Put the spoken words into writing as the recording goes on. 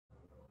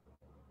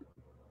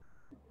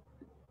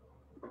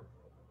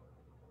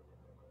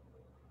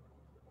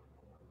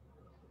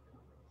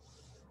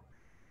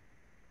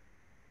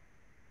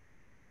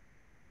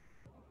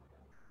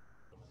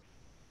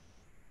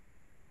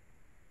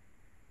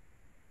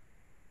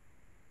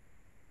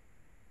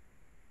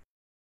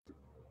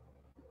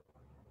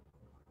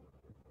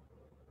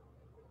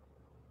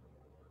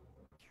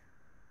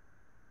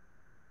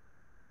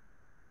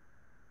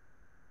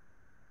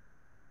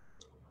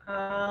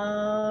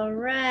All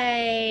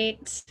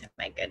right.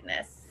 My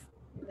goodness.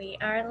 We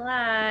are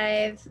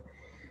live.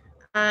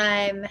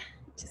 I'm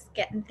just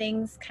getting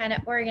things kind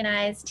of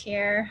organized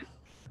here.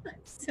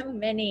 So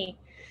many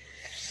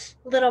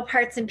little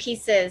parts and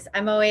pieces.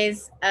 I'm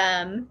always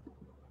a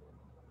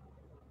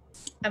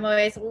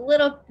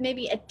little,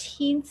 maybe a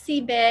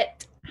teensy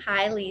bit.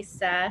 Hi,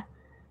 Lisa.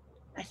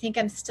 I think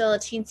I'm still a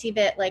teensy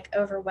bit like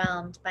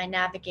overwhelmed by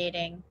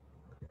navigating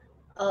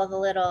all the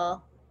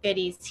little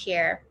goodies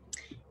here.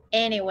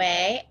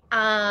 Anyway,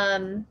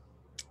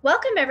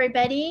 welcome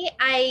everybody.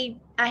 I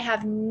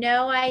have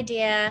no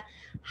idea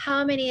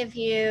how many of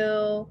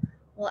you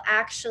will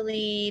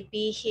actually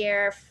be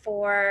here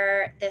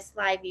for this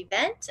live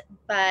event,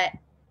 but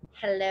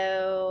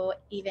hello,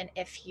 even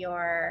if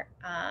you're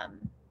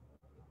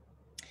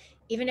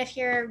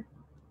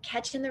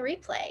catching the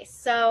replay.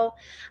 So,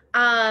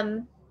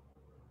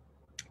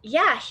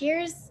 yeah,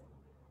 here's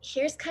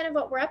kind of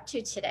what we're up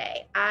to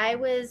today. I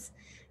was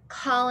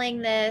calling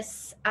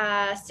this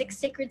 6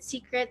 Sacred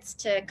Secrets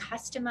to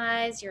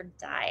Customize Your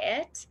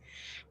Diet.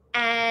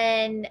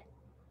 And,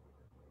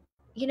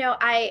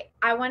 I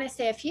want to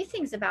say a few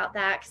things about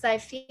that because I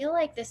feel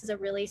like this is a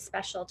really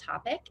special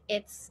topic.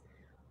 It's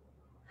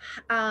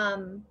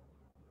one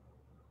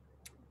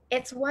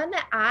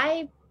that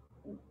I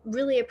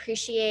really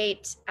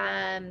appreciate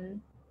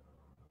kind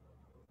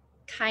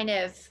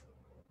of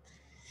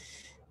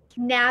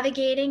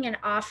navigating and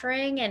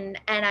offering, and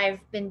I've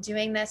been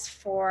doing this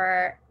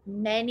for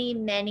many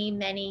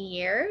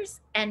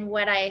years. And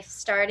what I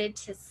started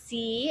to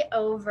see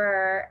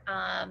over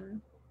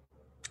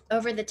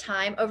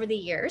the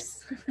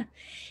years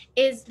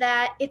is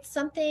that it's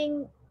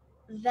something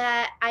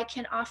that I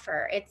can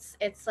offer. It's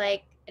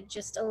like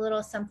just a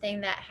little something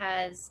that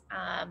has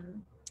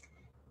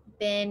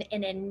been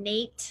an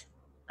innate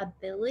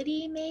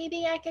ability,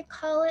 maybe I could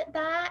call it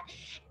that.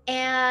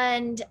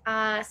 And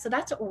so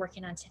that's what we're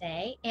working on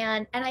today.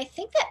 And I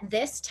think that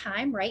this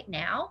time right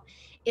now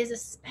is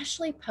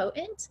especially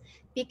potent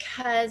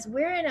because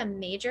we're in a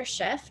major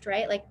shift,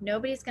 right? Like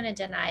nobody's going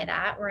to deny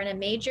that. We're in a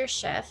major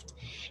shift.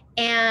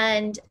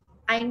 And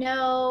I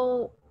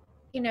know,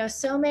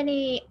 so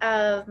many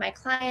of my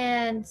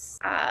clients,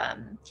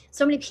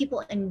 so many people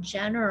in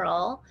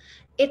general,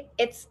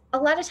 it's a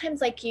lot of times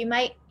like you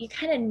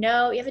kind of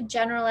know, you have a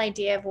general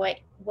idea of what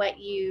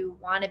you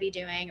want to be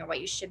doing or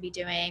what you should be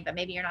doing, but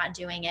maybe you're not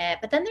doing it.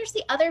 But then there's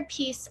the other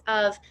piece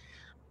of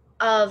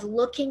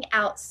looking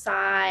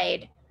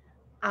outside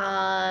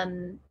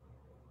and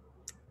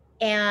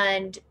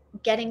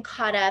getting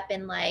caught up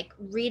in like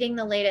reading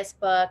the latest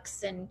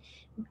books and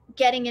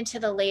getting into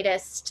the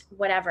latest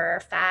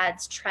whatever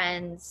fads,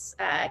 trends,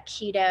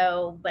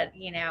 keto, but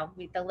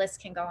the list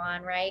can go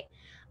on, right?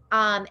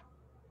 And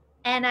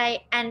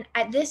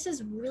this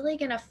is really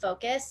going to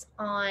focus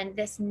on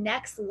this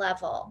next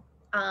level.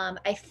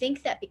 I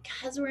think that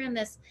because we're in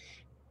this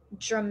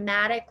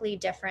dramatically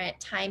different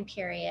time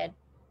period,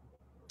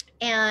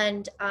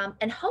 and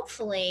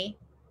hopefully,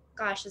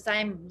 gosh, as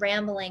I'm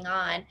rambling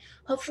on,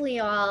 hopefully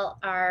you all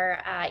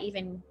are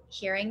even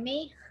hearing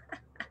me.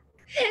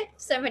 If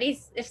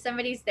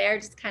somebody's there,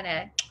 just kind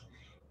of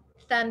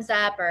thumbs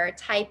up or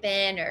type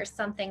in or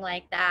something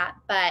like that.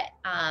 But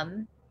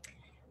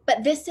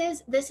this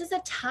is a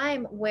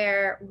time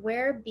where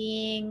we're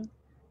being,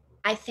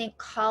 I think,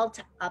 called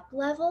to up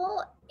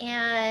level,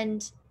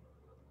 and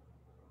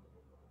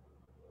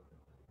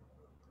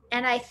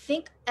I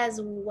think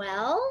as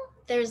well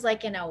there's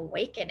like an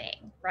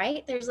awakening,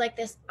 right? There's like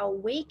this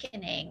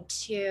awakening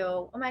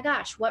to, oh my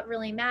gosh, what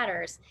really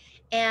matters.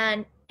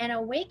 And an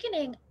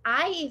awakening,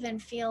 I even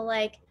feel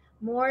like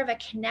more of a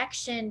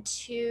connection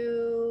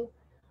to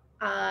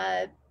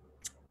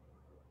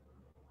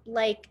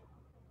like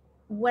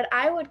what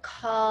I would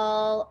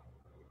call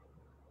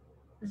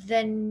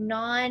the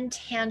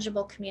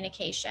non-tangible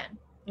communication.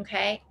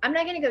 Okay, I'm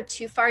not going to go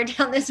too far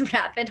down this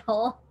rabbit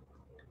hole,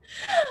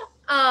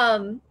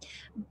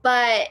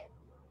 but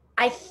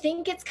I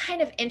think it's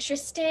kind of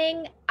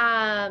interesting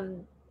that,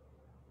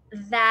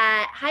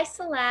 hi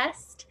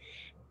Celeste,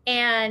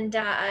 and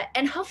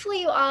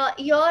hopefully you all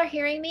are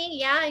hearing me.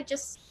 Yeah, I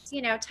just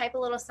type a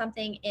little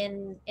something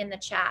in the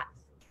chat.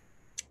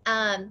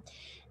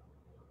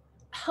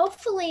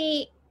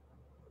 Hopefully,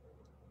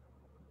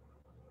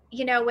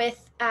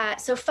 with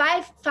so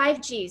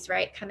 5Gs,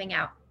 right, coming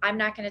out. I'm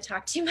not going to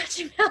talk too much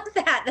about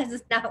that. This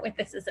is not what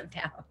this is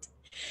about.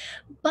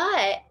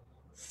 But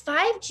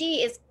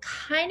 5G is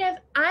kind of,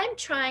 I'm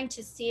trying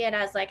to see it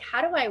as like,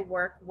 how do I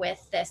work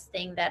with this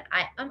thing that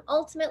I'm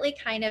ultimately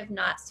kind of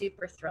not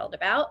super thrilled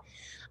about?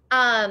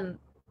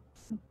 But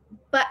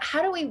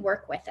how do we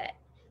work with it?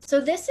 So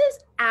this is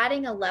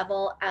adding a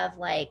level of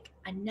like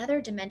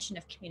another dimension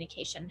of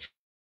communication.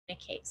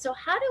 So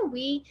how do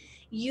we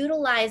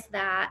utilize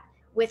that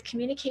with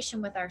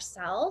communication with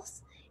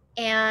ourselves,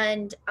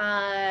 and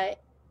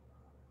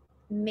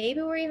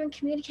maybe we're even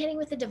communicating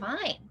with the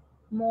divine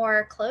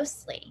more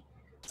closely?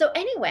 So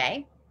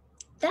anyway,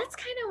 that's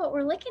kind of what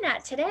we're looking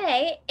at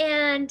today.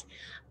 And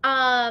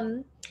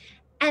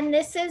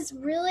this is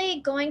really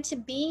going to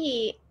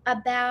be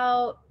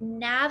about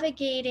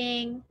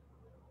navigating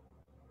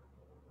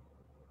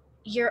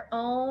your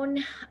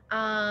own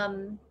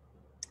um,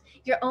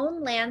 your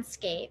own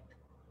landscape,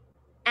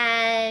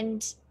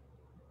 and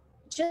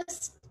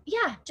just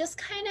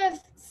kind of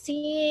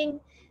seeing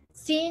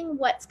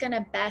what's going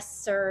to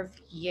best serve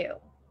you.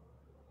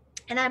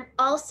 And I'm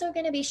also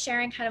going to be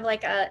sharing kind of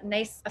like a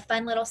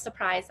fun little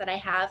surprise that I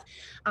have,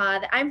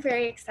 that I'm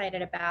very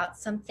excited about,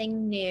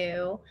 something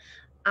new.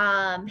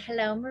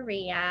 Hello,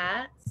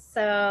 Maria.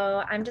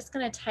 So I'm just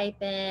going to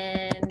type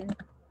in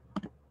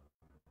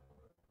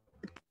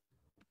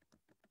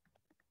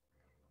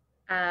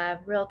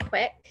real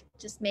quick,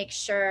 just make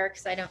sure,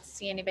 because I don't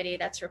see anybody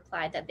that's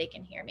replied that they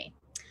can hear me.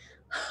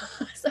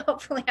 So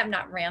hopefully I'm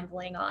not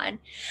rambling on.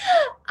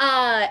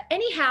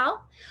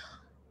 Anyhow,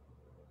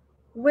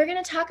 we're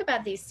going to talk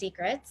about these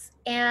secrets,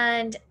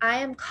 and I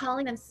am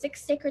calling them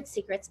 6 sacred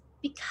secrets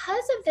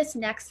because of this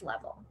next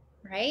level,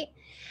 right?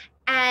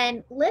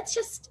 And let's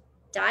just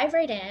dive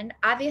right in.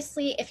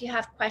 Obviously, if you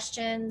have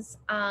questions,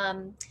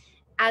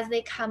 as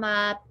they come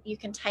up, you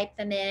can type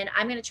them in.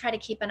 I'm going to try to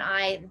keep an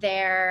eye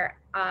there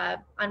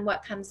on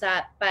what comes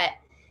up, but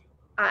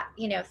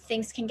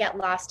things can get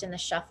lost in the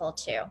shuffle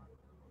too.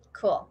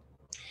 Cool.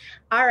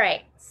 All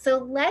right, so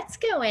let's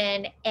go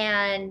in,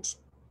 and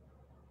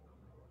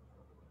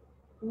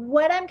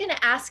what I'm going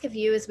to ask of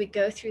you as we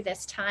go through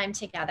this time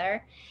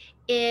together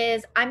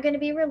is I'm going to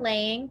be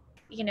relaying,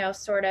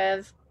 sort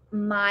of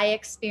my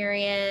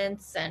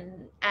experience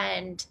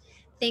and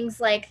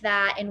things like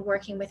that in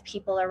working with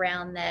people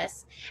around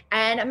this.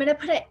 And I'm going to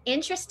put an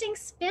interesting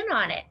spin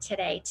on it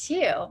today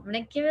too. I'm going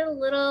to give it a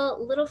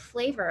little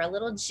flavor, a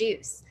little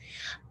juice.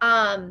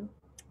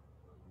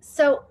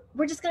 So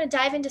we're just going to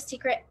dive into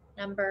secret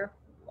number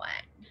 1.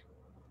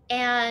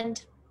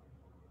 And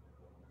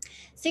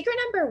secret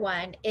number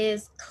 1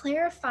 is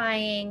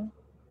clarifying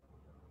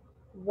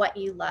what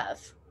you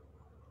love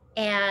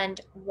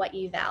and what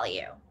you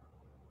value.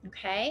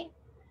 Okay?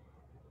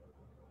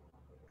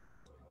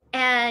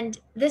 And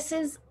this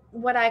is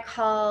what I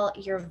call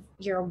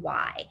your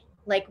why.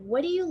 Like,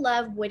 what do you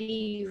love? What do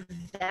you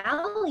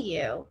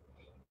value?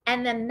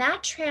 And then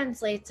that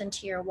translates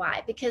into your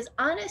why. Because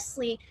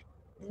honestly,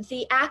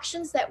 the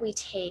actions that we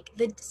take,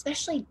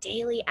 especially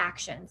daily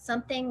actions,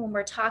 something when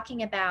we're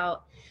talking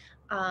about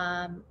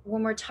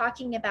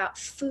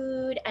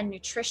food and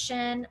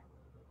nutrition,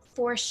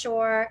 for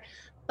sure,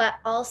 but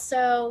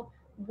also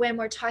when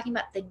we're talking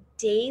about the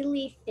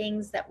daily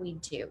things that we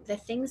do, the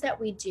things that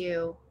we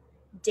do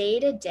day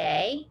to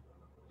day,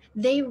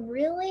 they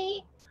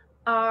really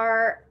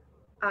are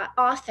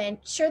often,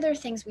 sure, there are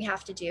things we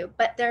have to do,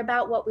 but they're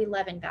about what we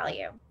love and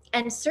value.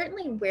 And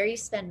certainly where you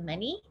spend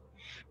money,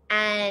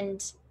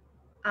 and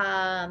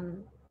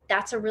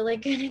that's a really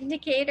good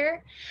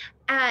indicator.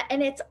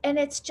 And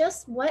it's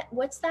just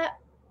what's that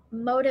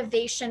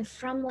motivation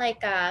from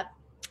like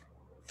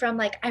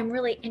I'm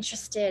really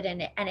interested in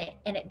it,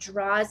 and it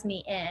draws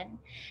me in.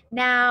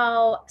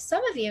 Now,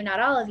 some of you, not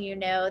all of you,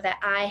 know that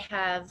I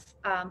have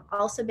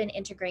also been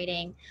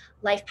integrating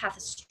life path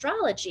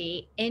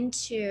astrology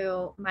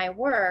into my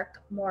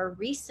work more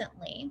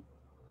recently.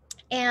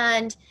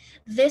 And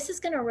this is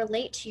going to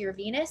relate to your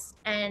Venus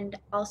and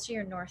also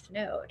your North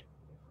Node.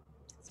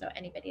 So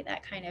anybody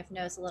that kind of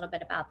knows a little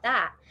bit about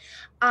that.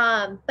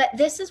 But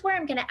this is where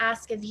I'm going to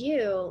ask of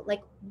you,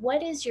 like,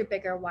 what is your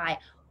bigger why?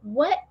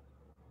 What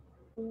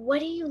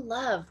do you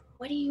love?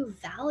 What do you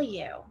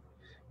value?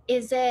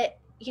 Is it,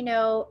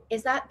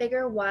 is that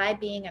bigger why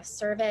being of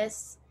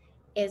service?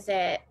 Is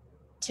it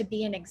to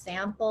be an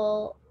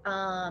example?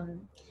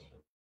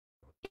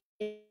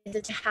 Is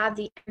it to have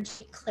the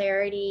energy,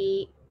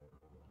 clarity,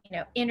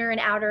 inner and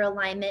outer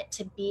alignment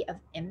to be of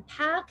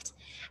impact?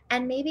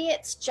 And maybe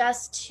it's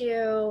just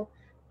to,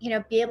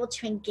 be able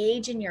to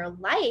engage in your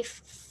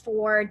life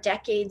for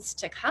decades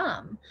to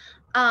come.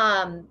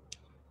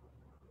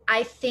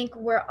 I think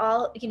we're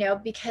all,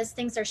 because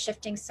things are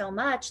shifting so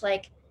much,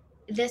 like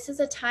this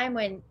is a time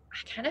when I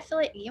kind of feel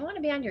like you want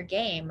to be on your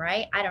game,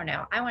 right? I don't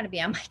know. I want to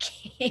be on my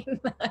game.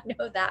 I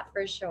know that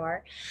for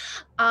sure.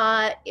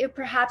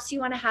 Perhaps you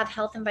want to have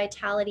health and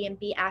vitality and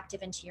be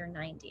active into your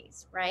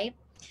 90s, right?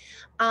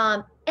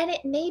 And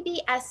it may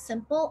be as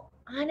simple,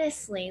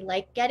 honestly,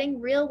 like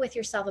getting real with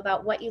yourself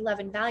about what you love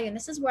and value. And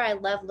this is where I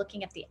love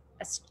looking at the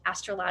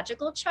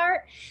astrological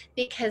chart,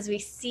 because we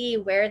see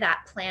where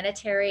that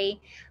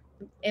planetary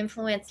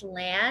influence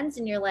lands,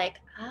 and you're like,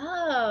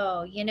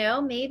 oh,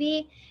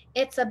 maybe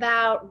it's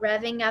about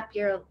revving up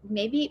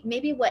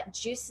maybe what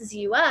juices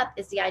you up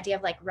is the idea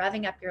of like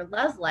revving up your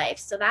love life.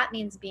 So that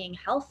means being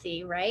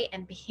healthy, right?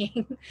 And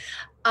being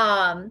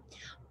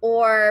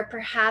or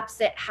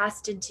perhaps it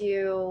has to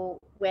do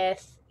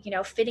with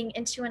fitting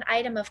into an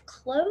item of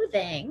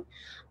clothing.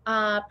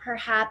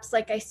 Perhaps,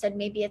 like I said,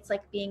 maybe it's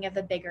like being of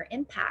a bigger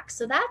impact.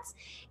 So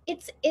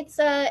it's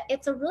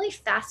a really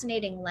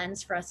fascinating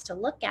lens for us to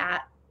look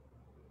at,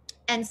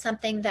 and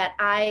something that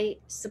I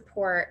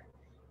support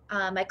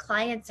my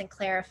clients in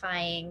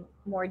clarifying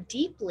more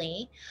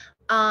deeply.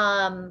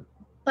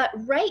 But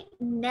right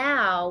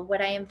now,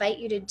 what I invite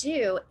you to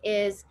do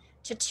is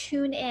to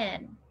tune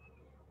in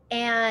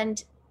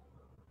and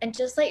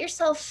just let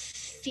yourself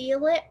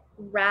feel it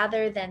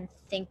rather than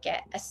think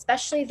it,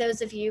 especially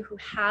those of you who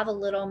have a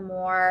little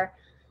more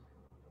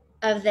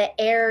of the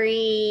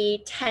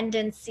airy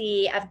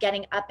tendency of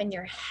getting up in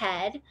your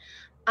head,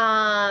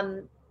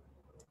 that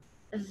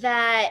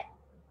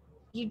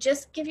you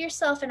just give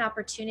yourself an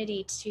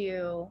opportunity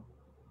to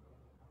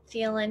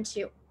feel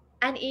into,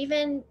 and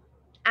even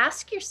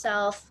ask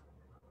yourself,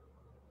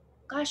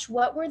 gosh,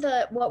 what were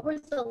the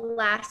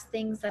last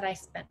things that I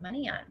spent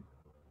money on?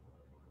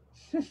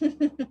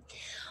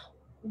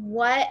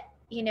 What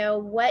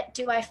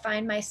do I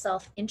find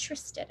myself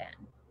interested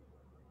in?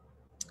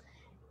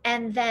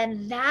 And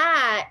then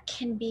that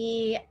can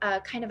be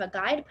a kind of a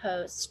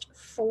guidepost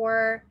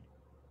for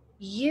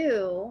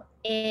you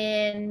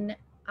in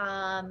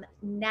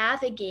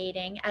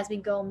navigating as we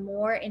go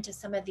more into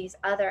some of these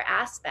other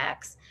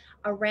aspects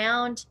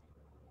around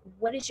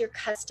what is your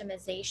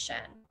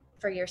customization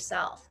for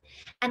yourself.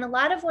 And a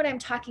lot of what I'm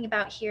talking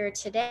about here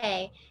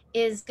today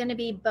is going to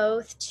be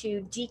both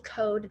to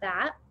decode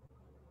that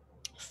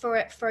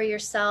for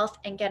yourself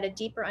and get a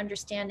deeper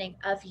understanding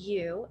of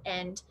you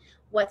and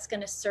what's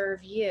going to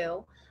serve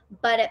you,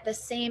 but at the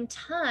same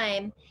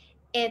time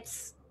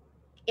it's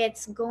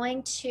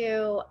going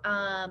to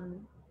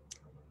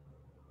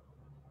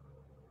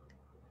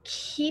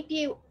keep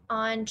you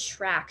on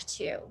track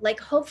to, like,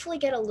 hopefully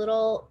get a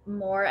little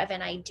more of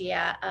an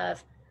idea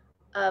of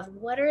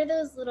what are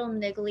those little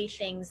niggly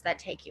things that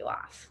take you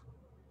off,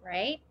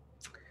 right?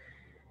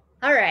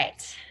 All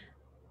right,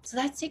 so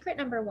that's secret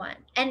number one.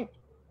 And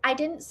I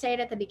didn't say it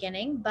at the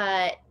beginning,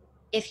 but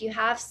if you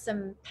have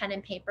some pen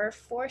and paper,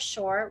 for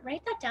sure,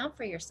 write that down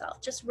for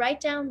yourself. Just write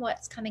down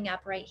what's coming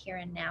up right here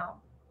and now.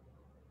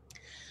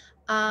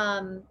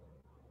 And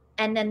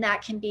then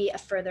that can be a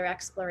further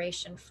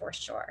exploration for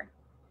sure.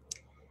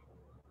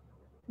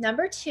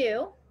 Number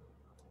two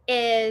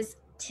is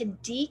to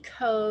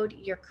decode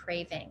your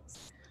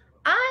cravings.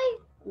 I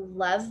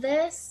love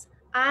this.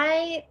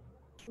 I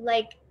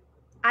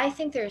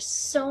think there's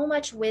so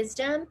much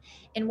wisdom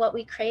in what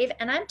we crave.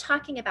 And I'm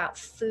talking about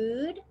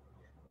food,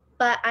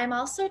 but I'm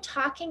also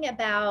talking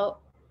about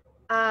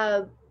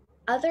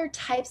other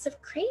types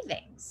of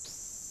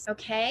cravings.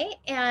 Okay.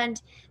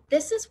 And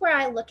this is where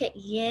I look at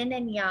yin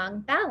and yang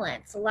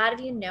balance. A lot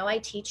of you know I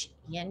teach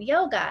yin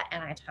yoga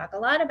and I talk a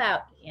lot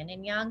about yin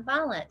and yang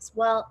balance.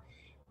 Well,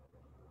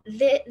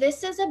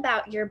 this is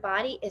about your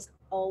body is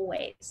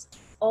always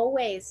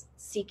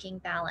seeking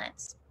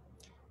balance.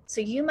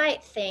 So you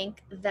might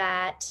think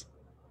that,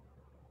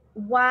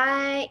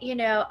 why,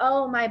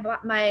 oh, my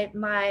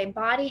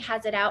body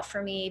has it out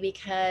for me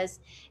because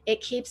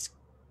it keeps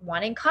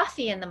wanting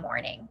coffee in the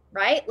morning,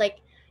 right? Like,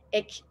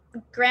 it,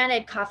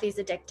 granted, coffee is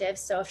addictive,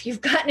 so if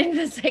you've gotten in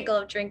the cycle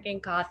of drinking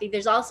coffee,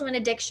 there's also an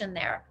addiction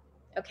there.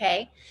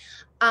 Okay.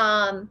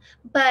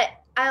 But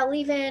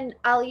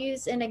I'll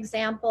use an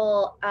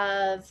example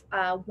of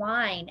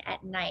wine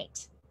at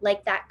night,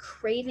 like that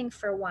craving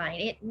for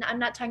wine. I'm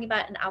not talking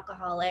about an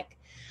alcoholic,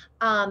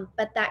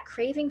 but that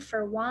craving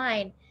for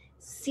wine,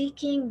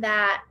 seeking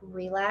that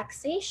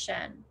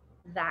relaxation,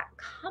 that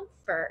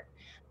comfort,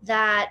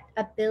 that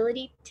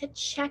ability to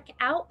check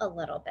out a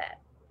little bit.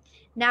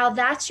 Now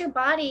that's your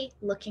body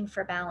looking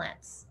for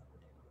balance.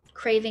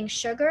 Craving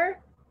sugar,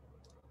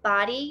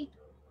 body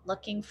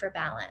looking for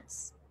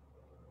balance.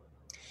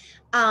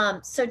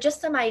 So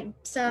just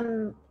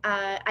some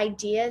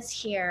ideas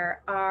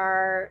here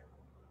are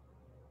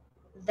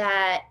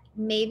that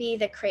maybe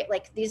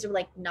like these are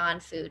like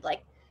non-food,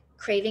 like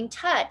craving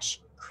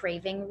touch,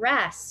 craving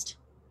rest.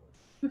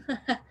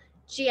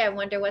 Gee, I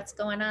wonder what's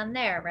going on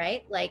there,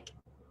 right? Like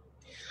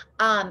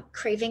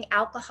craving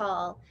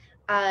alcohol,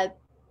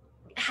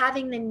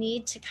 having the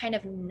need to kind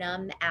of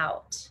numb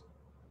out.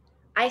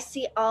 I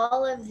see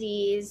all of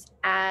these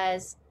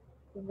as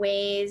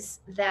ways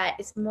that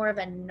it's more of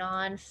a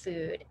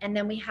non-food. And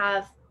then we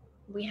have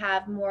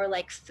more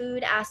like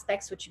food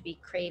aspects, which would be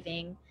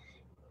craving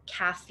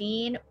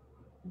caffeine,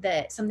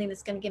 something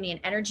that's going to give me an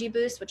energy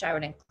boost, which I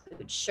would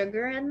include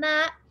sugar in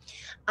that.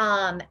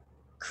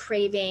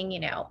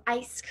 Craving,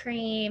 ice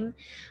cream,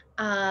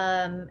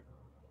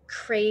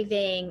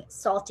 craving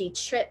salty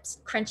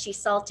chips, crunchy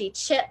salty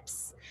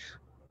chips.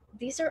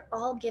 These are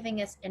all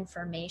giving us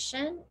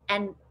information.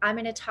 And I'm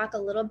going to talk a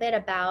little bit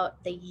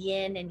about the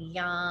yin and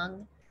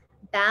yang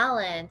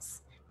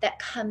balance that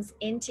comes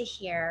into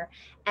here.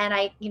 And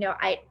I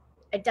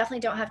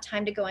definitely don't have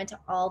time to go into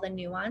all the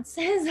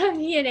nuances of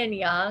yin and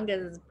yang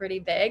because it's pretty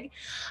big.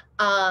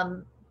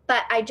 But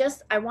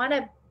I want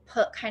to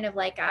put kind of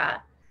like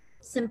a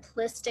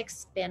simplistic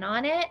spin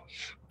on it.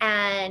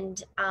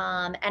 And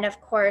of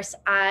course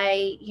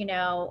I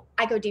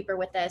go deeper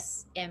with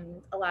this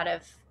in a lot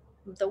of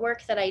the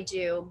work that I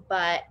do,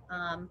 but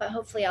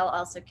hopefully I'll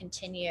also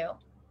continue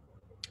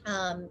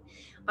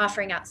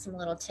offering out some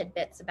little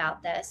tidbits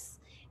about this.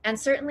 And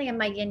certainly in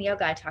my yin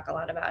yoga, I talk a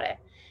lot about it.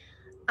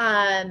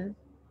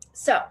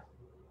 So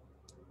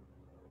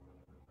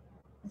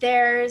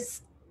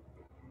there's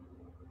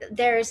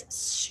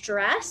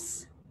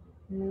stress,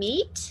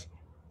 meat,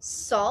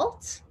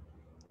 salt,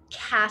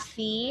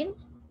 caffeine,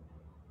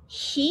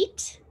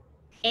 Heat,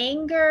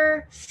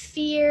 anger,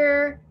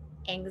 fear,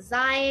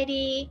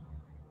 anxiety,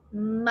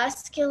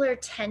 muscular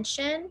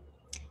tension.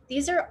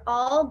 These are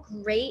all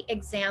great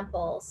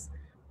examples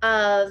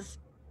of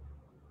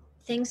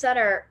things that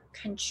are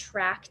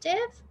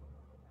contractive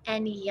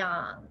and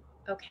yang,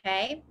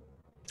 okay?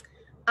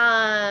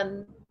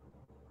 Um,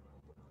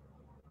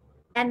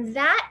 and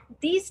that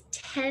these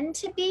tend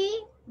to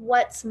be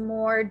what's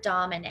more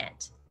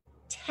dominant,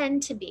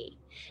 tend to be.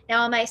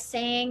 Now, am I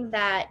saying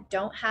that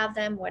don't have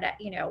them? What,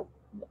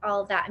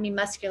 all that? I mean,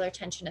 muscular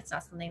tension, it's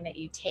not something that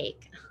you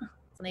take,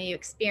 something you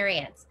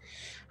experience.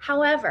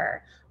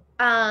 However,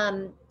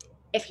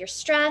 if you're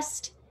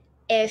stressed,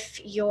 if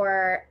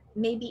you're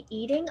maybe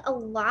eating a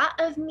lot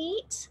of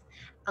meat,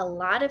 a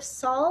lot of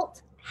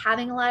salt,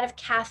 having a lot of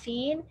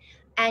caffeine,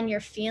 and you're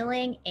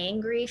feeling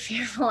angry,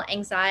 fearful,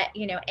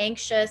 anxiety,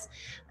 anxious,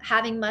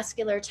 having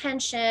muscular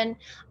tension,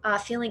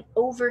 feeling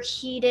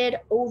overheated,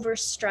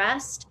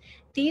 overstressed,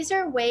 these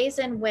are ways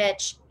in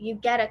which you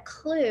get a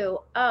clue,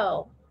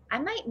 oh, I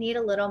might need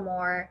a little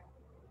more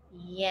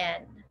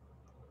yin.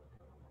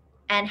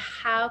 And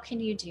how can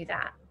you do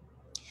that?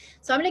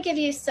 So I'm going to give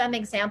you some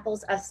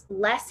examples of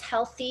less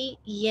healthy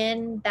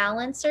yin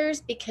balancers,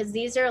 because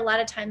these are a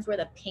lot of times where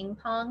the ping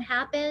pong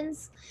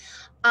happens.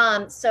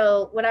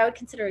 So what I would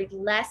consider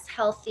less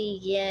healthy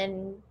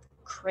yin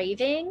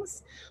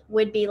cravings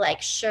would be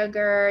like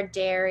sugar,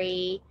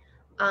 dairy,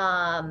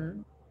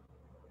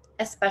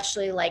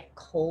 especially like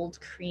cold,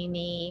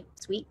 creamy,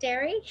 sweet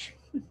dairy,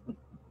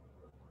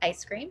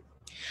 ice cream,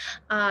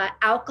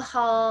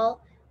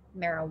 alcohol,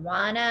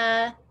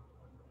 marijuana,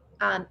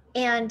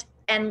 and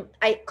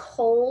I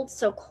cold,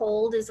 so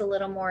cold is a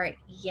little more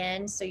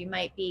yin, so you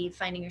might be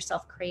finding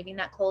yourself craving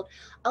that cold.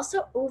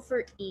 Also,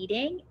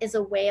 overeating is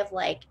a way of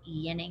like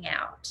yinning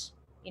out.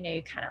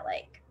 You kind of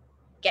like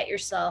get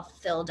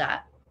yourself filled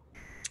up.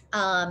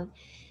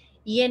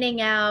 Yinning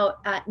out,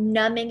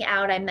 numbing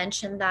out, I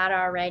mentioned that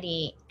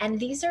already. And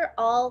these are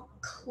all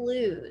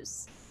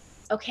clues.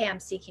 Okay, I'm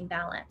seeking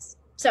balance.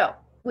 So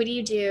what do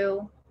you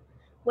do?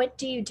 What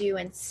do you do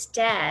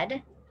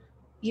instead?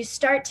 You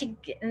start to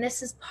get, and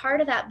this is part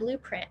of that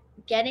blueprint,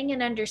 getting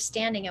an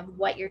understanding of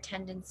what your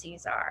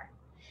tendencies are.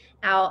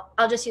 Now,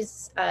 I'll just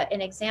use an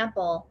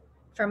example.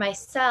 For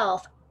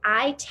myself,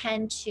 I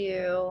tend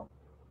to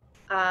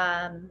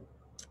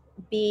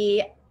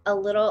be a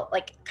little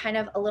like kind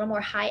of a little more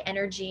high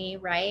energy,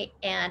 right?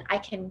 And I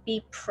can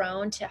be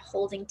prone to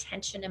holding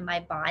tension in my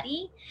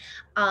body.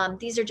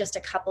 These are just a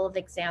couple of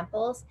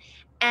examples.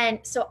 And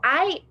so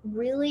I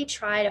really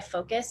try to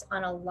focus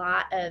on a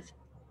lot of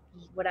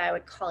what I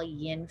would call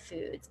yin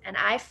foods. And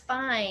I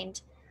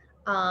find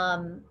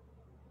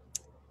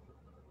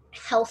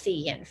healthy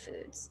yin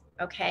foods,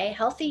 okay?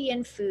 Healthy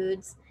yin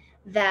foods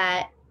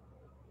that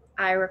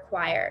I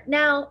require.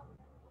 Now,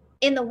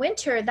 in the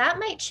winter, that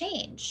might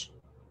change.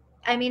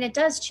 I mean, it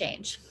does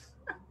change.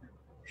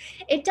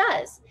 It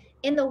does.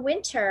 In the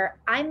winter,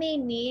 I may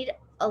need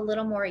a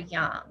little more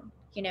yang.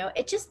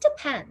 It just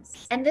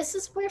depends. And this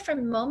is where,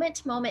 from moment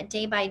to moment,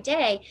 day by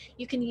day,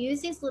 you can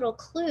use these little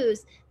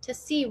clues to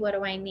see, what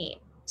do I need?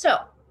 So,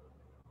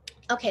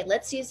 okay,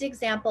 let's use the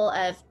example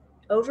of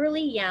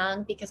overly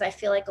yang, because I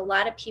feel like a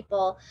lot of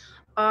people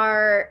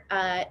are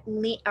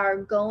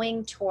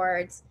going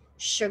towards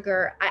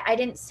sugar. I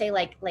didn't say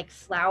like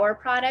flour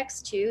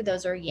products too.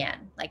 Those are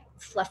yin, like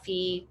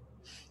fluffy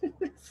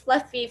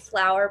fluffy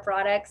flour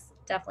products,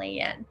 definitely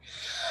yin.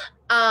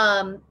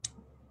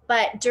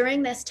 But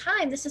during this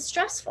time, this is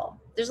stressful.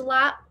 There's a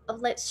lot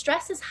of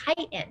stress is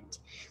heightened.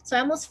 So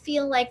I almost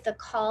feel like the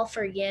call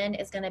for yin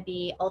is going to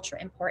be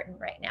ultra important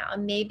right now,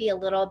 and maybe a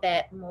little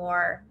bit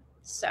more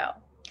so.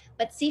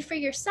 But see for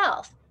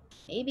yourself.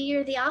 Maybe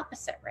you're the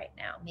opposite right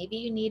now. Maybe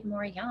you need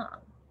more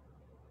yang.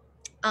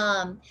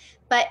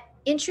 But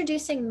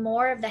introducing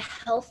more of the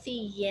healthy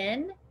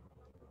yin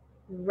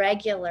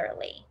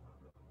regularly,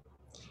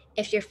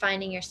 if you're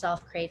finding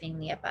yourself craving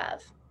the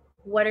above.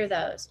 What are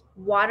those?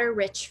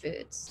 Water-rich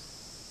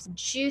foods,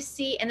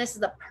 juicy, and this is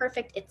the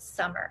perfect, it's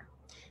summer.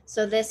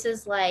 So this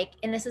is like,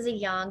 and this is a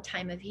yang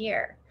time of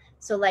year.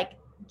 So like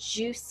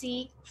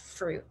juicy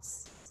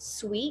fruits,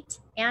 sweet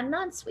and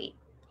non-sweet.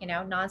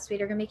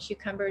 Non-sweet are gonna be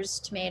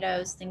cucumbers,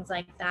 tomatoes, things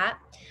like that.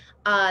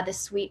 The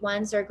sweet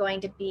ones are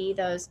going to be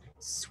those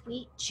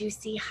sweet,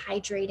 juicy,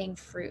 hydrating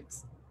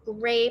fruits.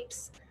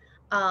 Grapes,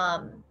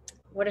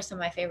 what are some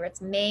of my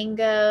favorites?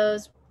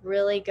 Mangoes,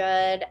 really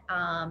good.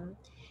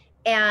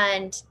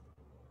 And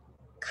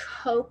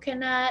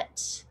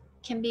coconut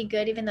can be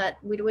good, even though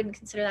we wouldn't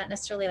consider that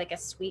necessarily like a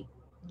sweet,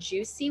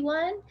 juicy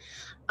one.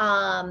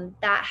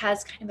 That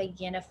has kind of a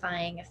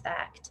yinifying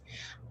effect.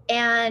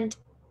 And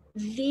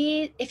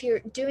if you're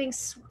doing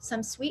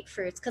some sweet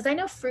fruits, because I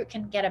know fruit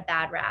can get a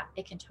bad rap.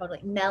 It can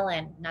totally,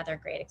 melon, another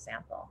great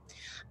example,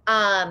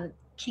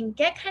 can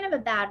get kind of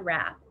a bad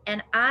rap.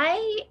 And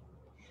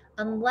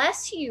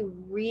unless you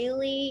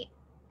really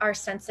are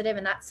sensitive,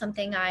 and that's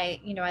something I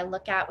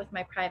look at with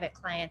my private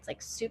clients,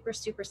 like super,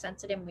 super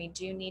sensitive, and we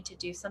do need to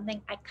do something,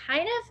 I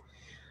kind of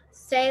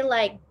say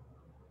like,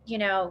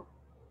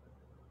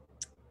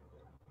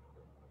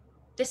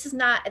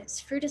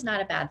 fruit is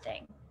not a bad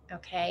thing.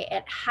 Okay.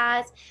 It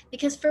has,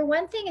 because for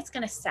one thing, it's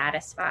going to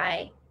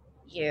satisfy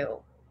you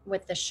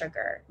with the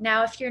sugar.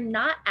 Now, if you're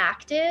not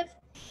active,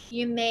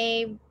 you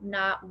may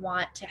not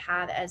want to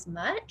have as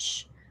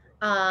much,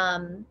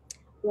 um,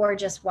 or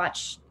just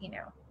watch,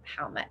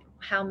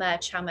 how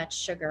much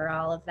sugar,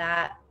 all of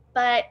that.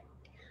 But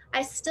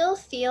I still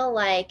feel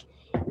like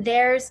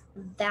there's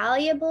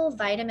valuable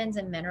vitamins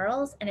and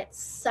minerals, and it's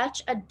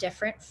such a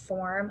different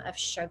form of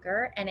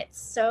sugar. And it's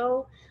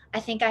so,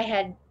 I think I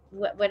had,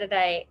 what did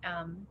I,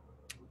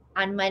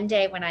 on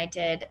Monday when I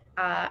did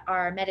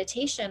our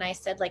meditation, I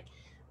said, like,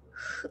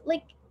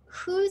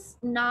 who's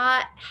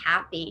not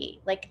happy?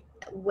 Like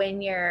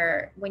when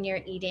you're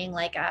eating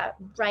like a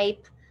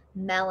ripe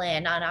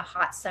melon on a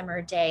hot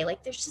summer day,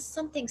 like there's just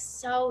something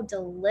so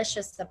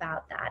delicious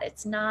about that.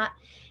 It's not,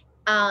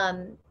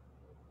 um,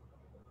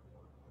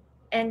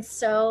 and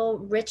so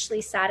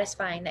richly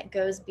satisfying that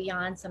goes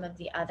beyond some of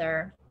the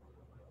other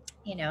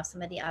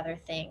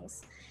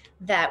things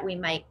that we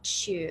might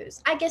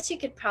choose. I guess you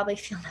could probably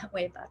feel that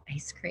way about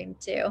ice cream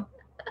too.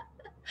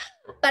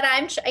 But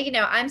I'm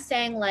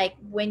saying, like,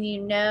 when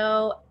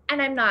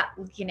and I'm not,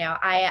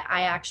 I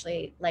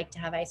actually like to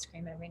have ice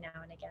cream every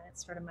now and again.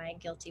 It's sort of my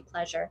guilty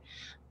pleasure.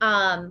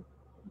 Um,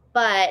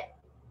 but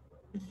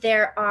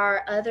there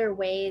are other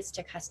ways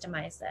to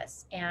customize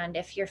this. And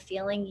if you're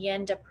feeling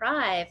yin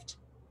deprived,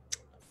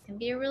 can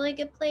be a really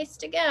good place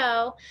to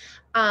go.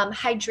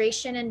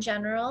 Hydration in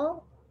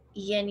general,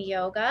 yin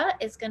yoga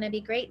is going to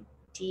be great.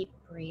 Deep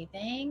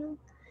breathing,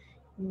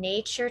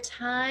 nature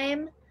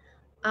time.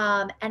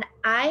 And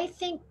I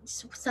think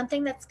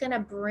something that's going to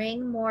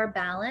bring more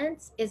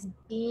balance is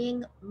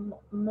being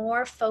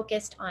more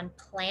focused on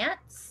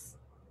plants,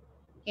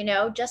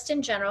 just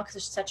in general, because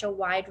there's such a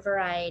wide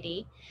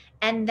variety.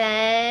 And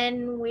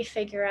then we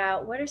figure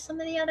out what are some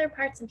of the other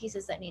parts and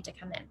pieces that need to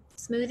come in.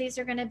 Smoothies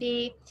are going to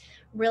be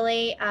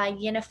really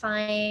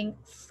unifying,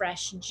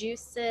 fresh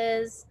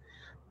juices,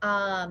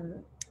 um,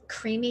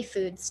 creamy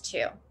foods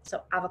too.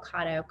 So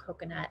avocado,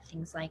 coconut,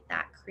 things like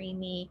that,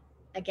 creamy,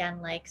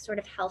 again, like sort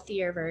of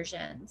healthier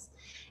versions.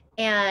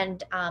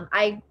 And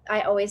I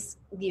always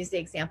use the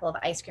example of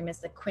ice cream as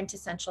the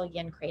quintessential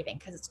yin craving,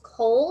 because it's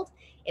cold,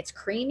 it's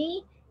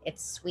creamy,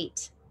 it's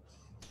sweet.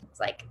 It's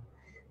like,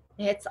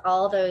 it's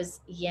all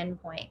those yin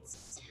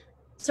points.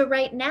 So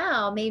right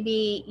now,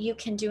 maybe you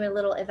can do a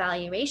little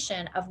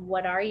evaluation of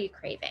what are you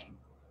craving?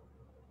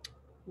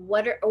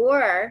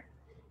 Or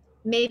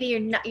maybe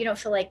you don't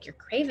feel like you're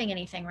craving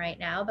anything right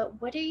now,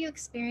 but what are you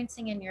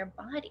experiencing in your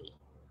body?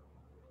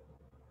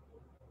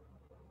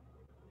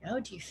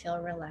 Do you feel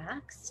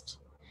relaxed?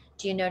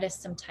 Do you notice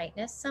some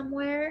tightness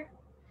somewhere?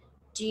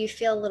 Do you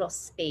feel a little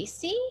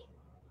spacey?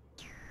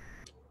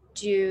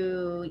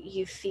 Do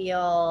you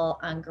feel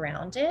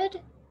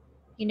ungrounded?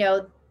 You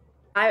know,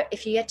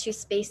 if you get too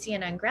spacey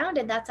and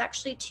ungrounded, that's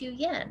actually too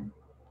yin.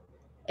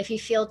 If you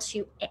feel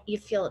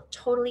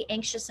totally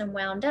anxious and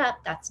wound up,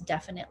 that's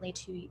definitely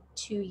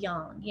too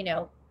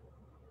yang,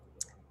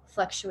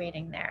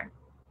 fluctuating there.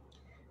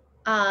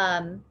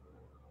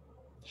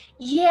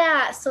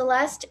 Yeah,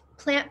 Celeste,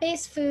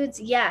 plant-based foods,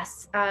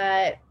 yes,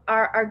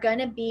 are going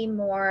to be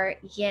more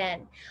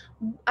yin.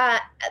 Uh,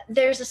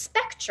 there's a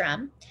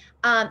spectrum.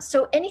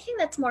 So anything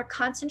that's more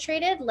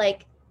concentrated,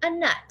 like a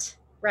nut,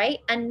 right?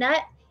 A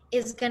nut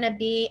is going to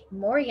be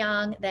more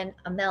yang than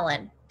a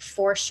melon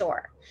for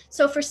sure.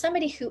 So for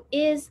somebody who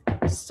is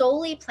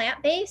solely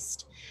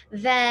plant-based,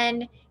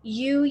 then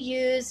you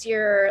use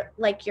your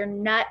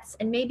nuts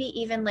and maybe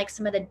even like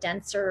some of the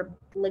denser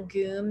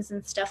legumes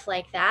and stuff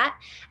like that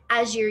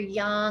as your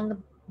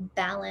yang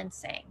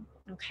balancing.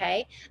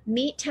 Okay.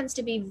 Meat tends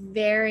to be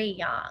very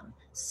yang.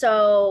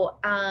 So,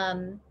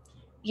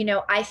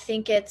 I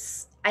think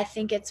it's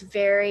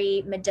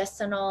very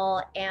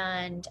medicinal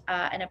and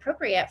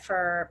appropriate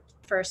for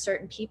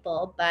certain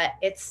people, but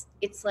it's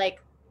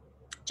like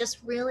just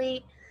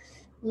really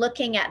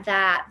looking at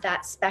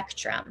that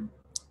spectrum.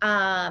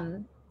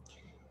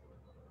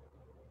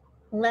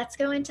 Let's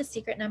go into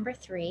secret number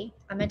 3.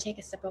 I'm going to take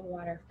a sip of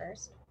water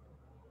first.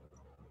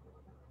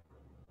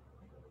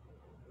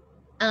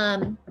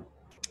 And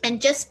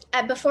just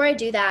before I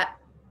do that,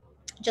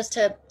 just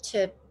to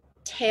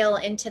tail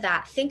into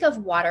that, think of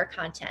water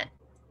content.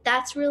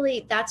 That's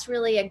really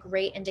a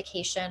great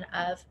indication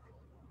of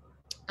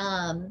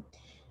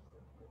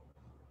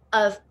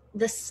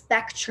the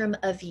spectrum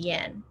of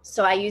yin.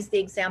 So I use the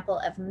example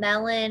of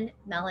melon.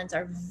 Melons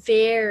are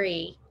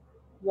very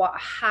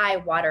high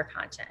water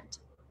content.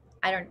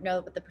 I don't know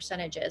what the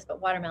percentage is,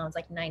 but watermelon's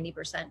like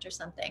 90% or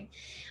something.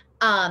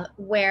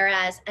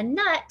 Whereas a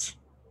nut,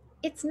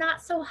 it's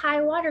not so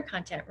high water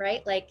content,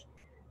 right? Like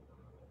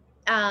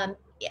a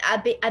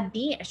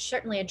bean,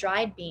 certainly a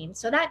dried bean.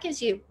 So that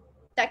gives you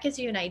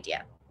an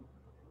idea.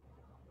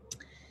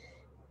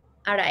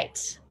 All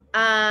right.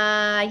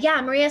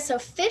 Yeah, Maria. So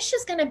fish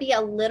is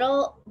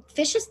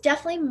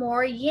definitely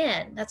more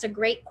yin. That's a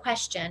great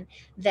question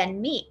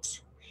than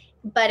meat,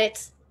 but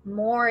it's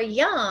more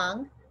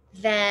yang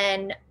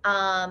than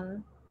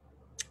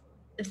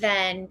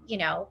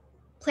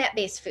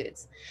plant-based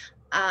foods.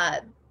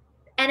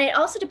 And it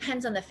also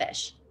depends on the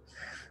fish.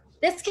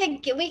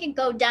 We can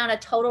go down a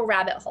total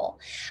rabbit hole,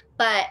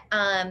 but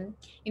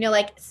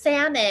like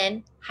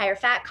salmon, higher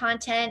fat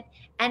content,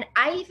 and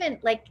I even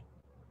like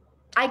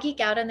I geek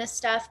out on this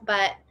stuff,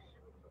 but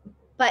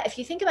if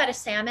you think about a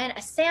salmon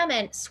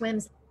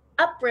swims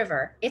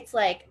upriver. It's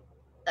like,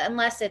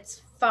 unless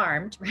it's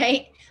farmed,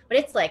 right? But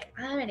it's like,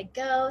 I'm gonna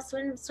go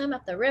swim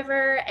up the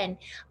river, and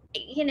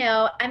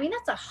I mean,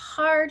 that's a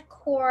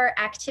hardcore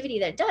activity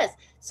that it does.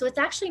 So it's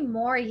actually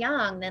more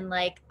young than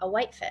like a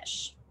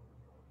whitefish.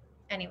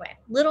 Anyway,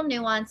 little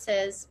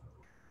nuances.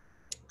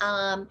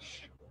 Um,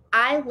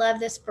 I love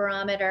this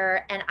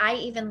barometer, and I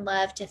even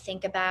love to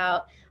think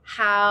about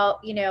how,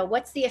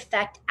 what's the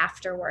effect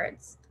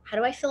afterwards? How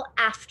do I feel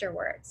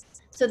afterwards?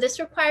 So this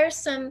requires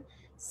some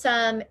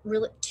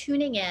really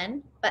tuning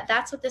in, but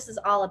that's what this is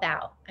all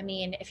about. I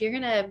mean, if you're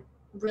gonna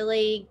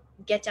really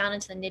get down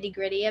into the nitty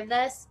gritty of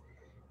this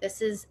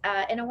is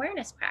an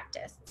awareness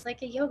practice. It's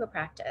like a yoga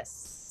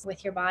practice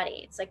with your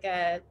body. It's like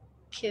a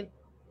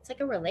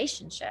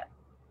relationship.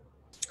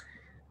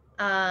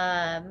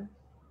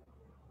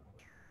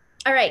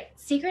 All right,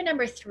 secret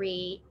number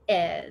 3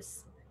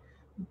 is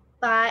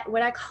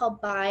what I call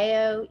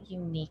bio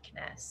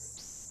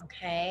uniqueness.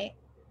 Okay,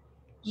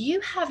 you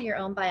have your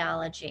own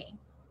biology.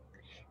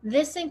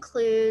 This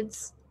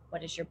includes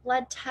what is your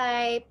blood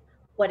type,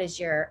 what is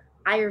your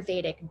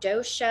Ayurvedic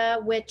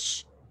dosha,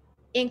 which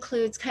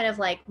includes kind of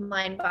like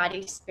mind,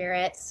 body,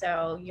 spirit.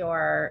 So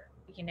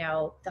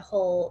the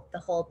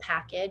whole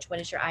package. What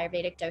is your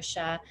Ayurvedic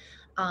dosha?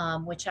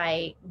 Which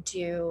I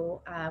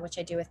do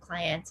with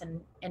clients and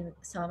in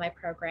some of my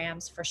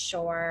programs for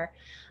sure.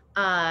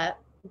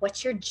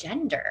 What's your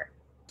gender?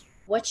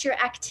 What's your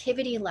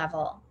activity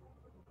level?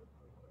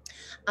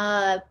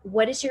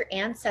 What is your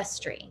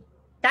ancestry?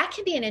 That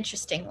can be an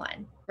interesting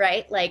one,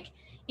 right? Like,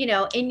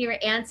 in your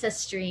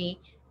ancestry,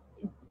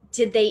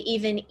 did they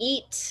even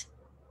eat,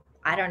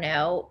 I don't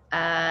know,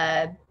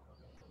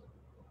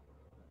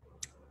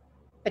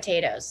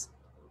 potatoes?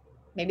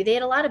 Maybe they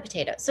ate a lot of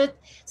potatoes. So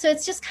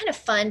it's just kind of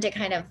fun to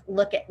kind of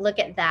look at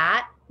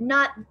that.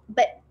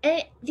 But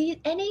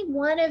any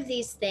one of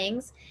these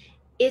things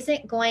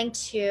isn't going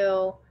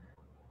to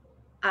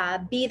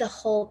be the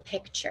whole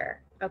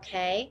picture.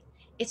 Okay,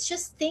 it's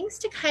just things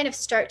to kind of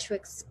start to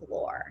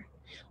explore.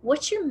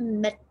 What's your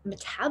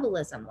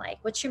metabolism like?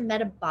 What's your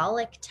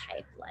metabolic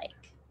type like?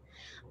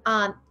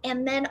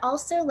 And then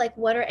also, like,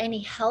 what are any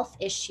health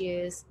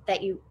issues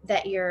that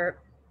you're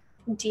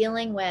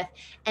dealing with,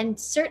 and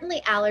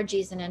certainly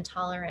allergies and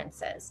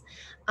intolerances.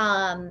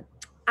 I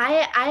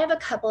have a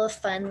couple of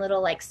fun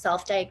little like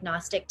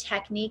self-diagnostic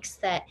techniques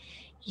that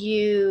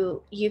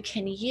you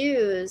can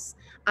use.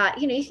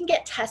 You can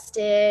get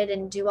tested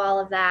and do all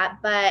of that,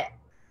 but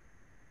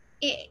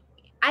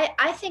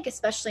I think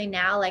especially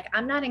now, like,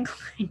 I'm not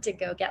inclined to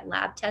go get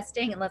lab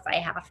testing unless I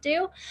have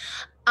to.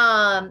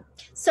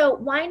 So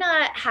why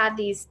not have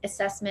these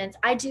assessments?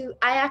 I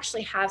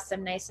actually have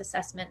some nice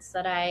assessments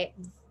that I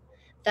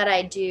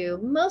do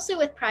mostly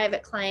with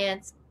private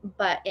clients,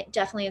 but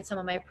definitely in some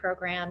of my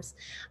programs,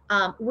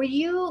 where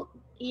you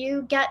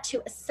get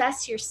to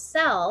assess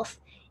yourself,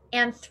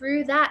 and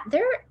through that,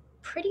 they're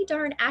pretty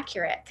darn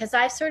accurate, because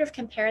I've sort of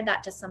compared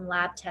that to some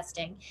lab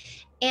testing,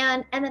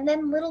 and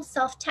then little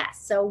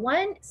self-tests. So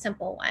one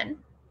simple one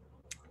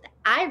that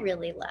I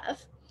really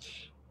love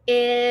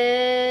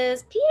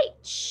is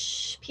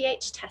pH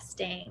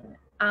testing.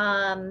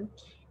 And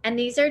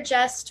these are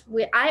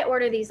I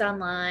order these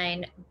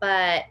online,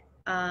 but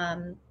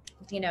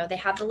they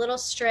have the little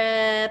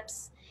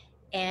strips,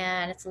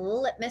 and it's a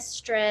little litmus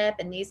strip,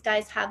 and these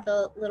guys have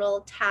the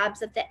little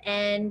tabs at the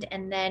end,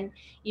 and then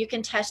you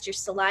can test your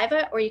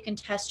saliva or you can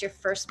test your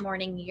first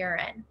morning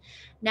urine.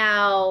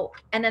 Now,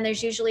 and then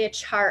there's usually a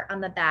chart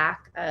on the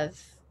back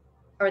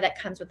or that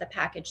comes with the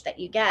package that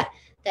you get,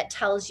 that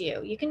tells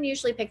you. You can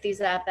usually pick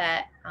these up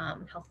at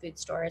health food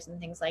stores and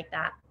things like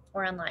that,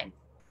 or online.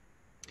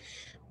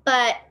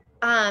 But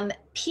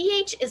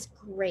pH is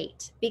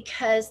great,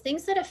 because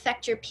things that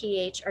affect your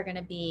pH are going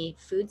to be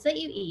foods that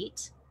you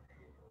eat,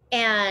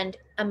 and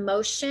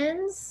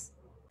emotions,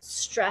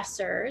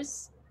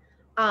 stressors,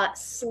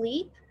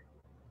 sleep,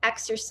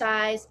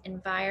 exercise,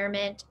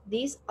 environment.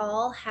 These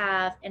all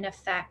have an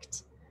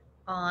effect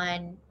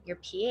on your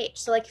pH.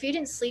 So like, if you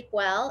didn't sleep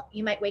well,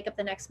 you might wake up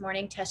the next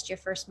morning, test your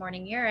first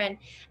morning urine,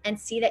 and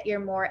see that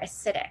you're more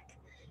acidic.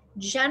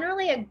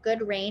 Generally, a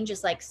good range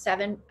is like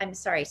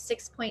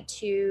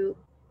 6.2.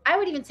 I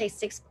would even say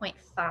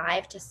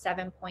 6.5 to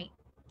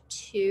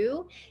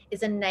 7.2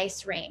 is a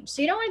nice range.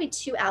 So you don't want to be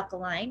too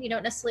alkaline. You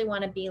don't necessarily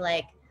want to be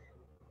like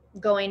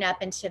going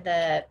up into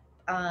the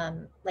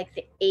like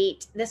the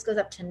 8. This goes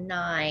up to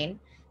 9.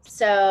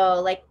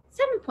 So like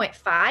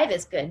 7.5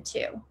 is good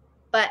too.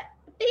 But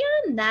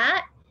beyond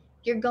that,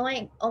 you're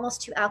going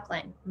almost too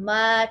alkaline.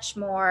 Much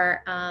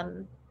more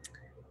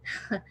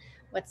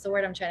what's the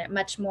word I'm trying to,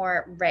 much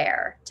more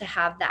rare to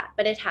have that,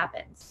 but it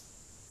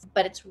happens.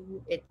 But it's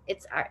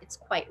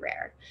quite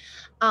rare.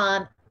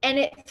 And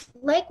it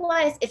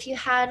likewise, if you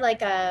had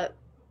like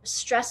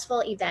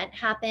stressful event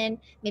happen,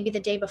 maybe the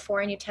day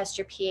before, and you test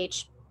your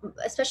pH,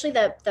 especially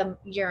the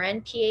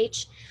urine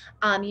pH,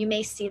 you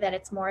may see that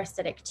it's more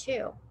acidic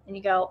too. And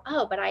you go,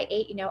 oh, but I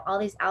ate, all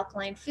these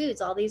alkaline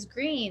foods, all these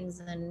greens,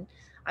 and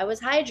I was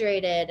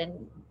hydrated,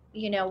 and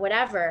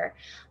whatever.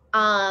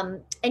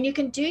 And you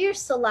can do your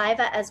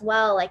saliva as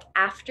well, like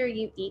after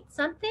you eat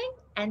something,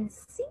 and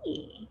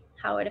see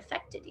how it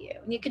affected you.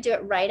 And you could do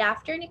it right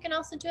after, and you can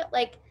also do it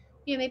like,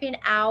 maybe an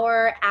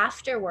hour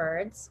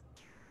afterwards.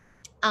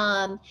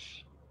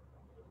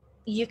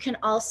 You can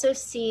also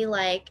see,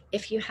 like,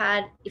 if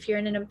you're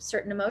in a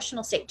certain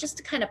emotional state, just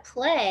to kind of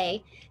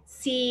play,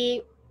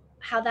 see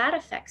how that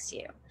affects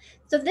you.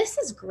 So this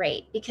is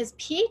great because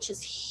pH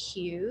is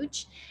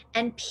huge,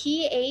 and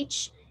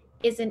pH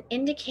is an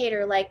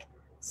indicator, like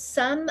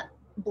some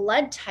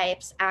blood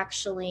types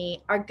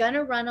actually are going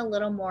to run a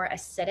little more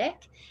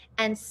acidic,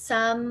 and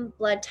some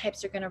blood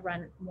types are going to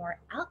run more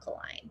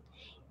alkaline.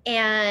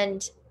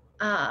 And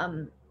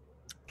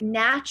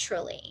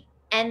naturally.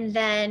 And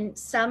then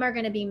some are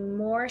going to be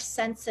more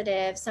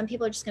sensitive. Some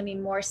people are just going to be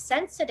more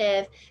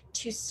sensitive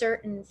to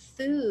certain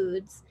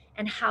foods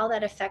and how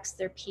that affects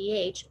their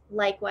pH.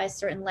 Likewise,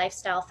 certain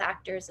lifestyle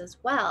factors as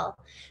well.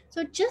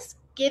 So it just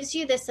gives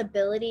you this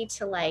ability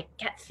to like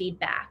get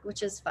feedback,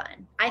 which is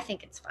fun. I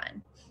think it's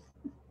fun.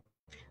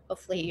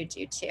 Hopefully you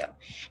do too.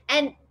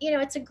 And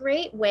it's a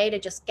great way to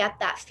just get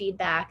that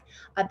feedback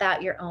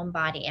about your own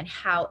body and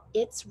how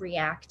it's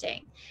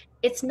reacting.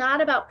 It's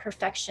not about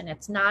perfection.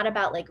 It's not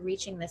about like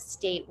reaching this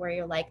state where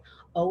you're like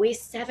always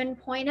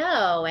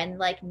 7.0 and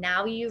like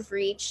now you've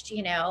reached,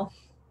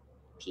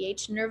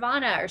 pH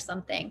nirvana or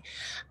something.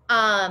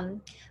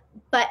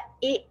 But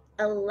it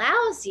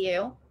allows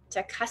you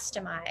to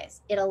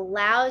customize. It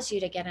allows you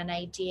to get an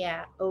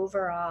idea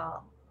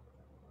overall.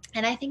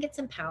 And I think it's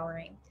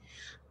empowering.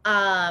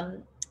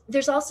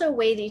 There's also a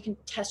way that you can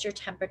test your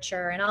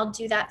temperature, and I'll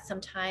do that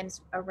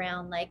sometimes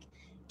around like,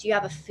 do you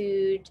have a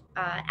food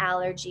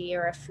allergy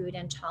or a food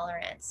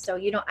intolerance? So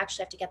you don't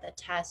actually have to get the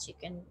test. You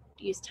can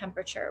use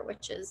temperature,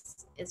 which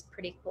is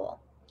pretty cool.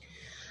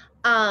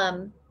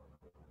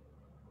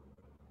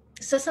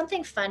 So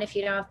something fun, if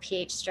you don't have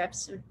pH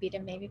strips, would be to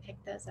maybe pick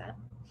those up.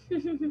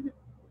 Okay,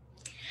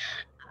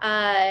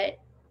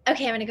 I'm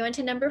going to go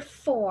into number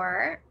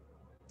 4,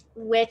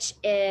 which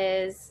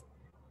is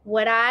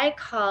what I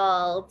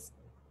called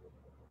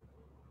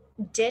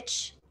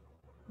ditch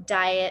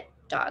diet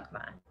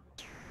dogma.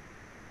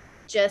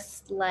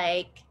 Just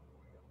like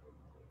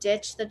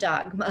ditch the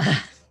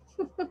dogma.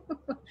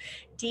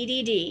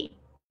 DDD.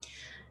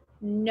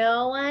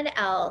 No one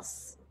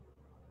else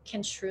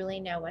can truly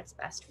know what's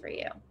best for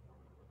you.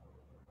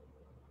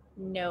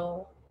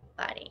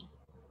 Nobody.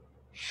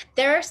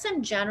 There are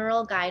some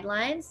general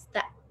guidelines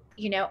that,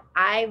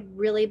 I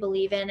really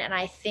believe in, and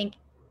I think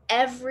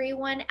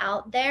everyone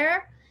out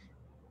there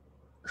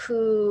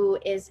who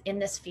is in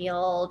this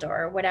field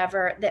or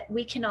whatever, that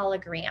we can all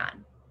agree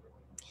on.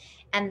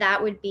 And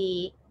that would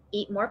be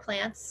eat more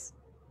plants,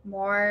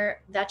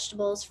 more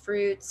vegetables,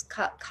 fruits,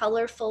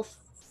 colorful,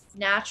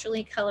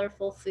 naturally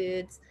colorful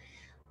foods,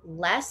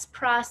 less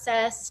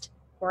processed,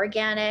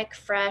 organic,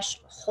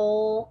 fresh,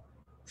 whole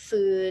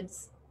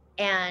foods,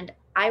 and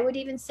I would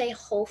even say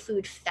whole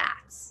food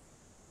fats,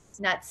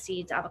 nuts,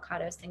 seeds,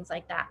 avocados, things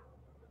like that.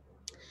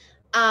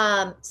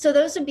 So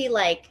those would be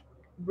like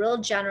real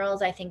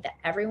generals I think that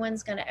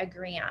everyone's going to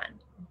agree on.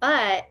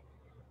 But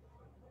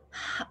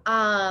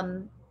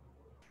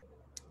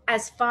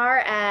as far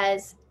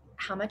as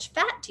how much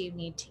fat do you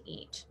need to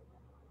eat?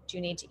 Do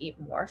you need to eat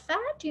more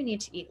fat? Do you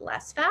need to eat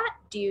less fat?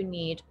 Do you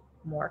need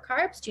more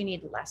carbs? Do you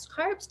need less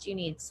carbs? Do you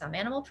need some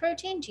animal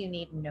protein? Do you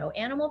need no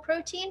animal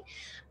protein?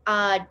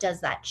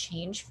 Does that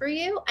change for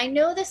you? I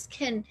know this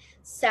can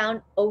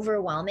sound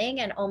overwhelming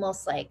and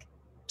almost like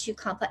too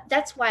complex.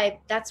 That's why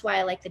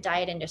I like the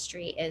diet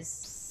industry is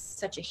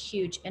such a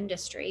huge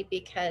industry,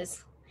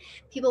 because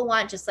people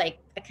want just like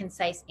a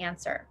concise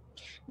answer.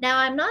 Now,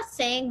 I'm not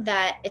saying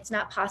that it's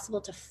not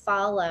possible to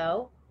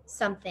follow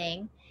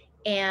something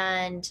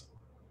and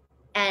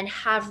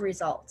have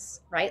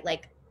results, right?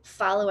 Like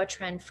follow a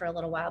trend for a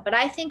little while. But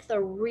I think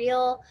those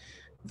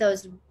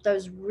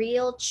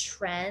real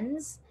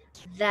trends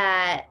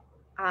that,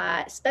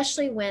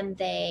 especially when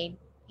they,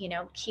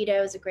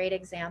 keto is a great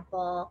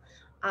example.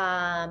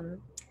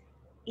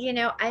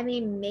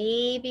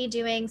 Maybe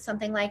doing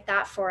something like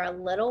that for a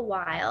little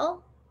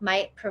while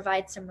might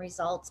provide some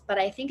results, but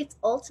I think it's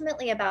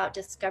ultimately about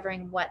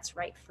discovering what's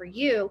right for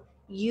you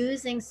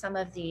using some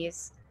of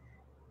these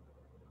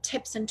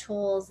tips and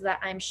tools that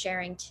I'm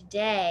sharing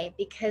today,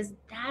 because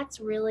that's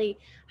really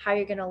how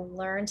you're going to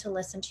learn to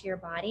listen to your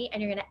body,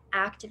 and you're going to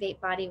activate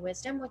body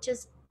wisdom, which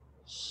is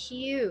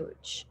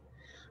huge.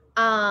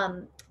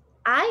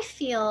 I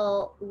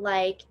feel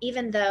like,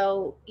 even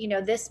though, you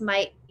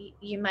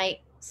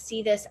might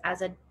see this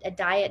as a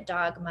diet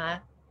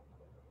dogma,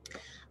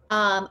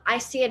 I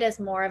see it as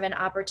more of an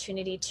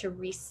opportunity to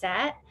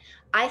reset.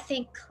 I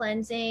think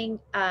cleansing,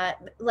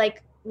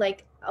 like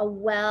a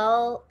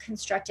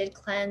well-constructed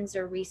cleanse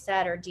or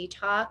reset or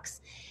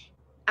detox,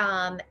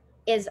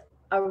 is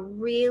a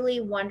really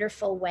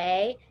wonderful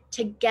way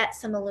to get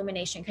some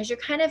illumination, because you're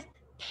kind of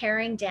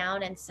paring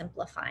down and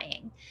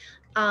simplifying.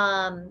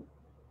 Um,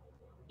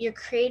 you're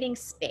creating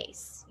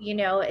space. You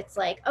know, it's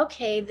like,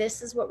 okay,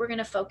 this is what we're going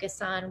to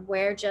focus on.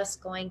 We're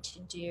just going to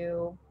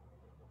do,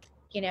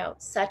 you know,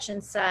 such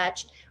and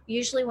such.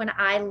 Usually when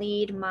I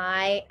lead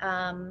my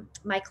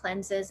my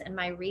cleanses and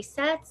my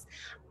resets,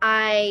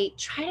 I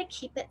try to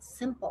keep it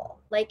simple.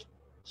 Like,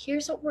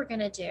 here's what we're going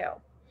to do.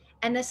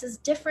 And this is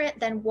different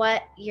than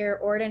what your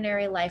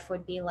ordinary life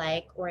would be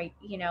like, or,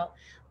 you know,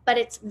 but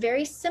it's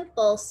very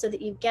simple so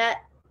that you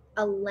get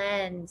a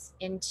lens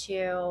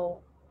into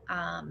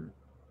um,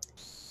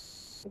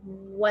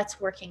 what's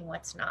working,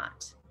 what's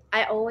not.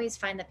 I always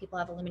find that people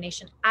have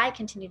illumination. I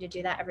continue to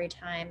do that every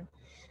time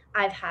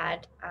I've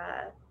had,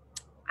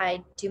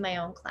 I do my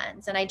own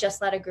cleanse. And I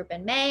just led a group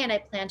in May, and I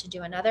plan to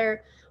do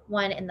another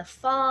one in the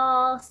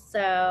fall.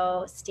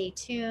 So stay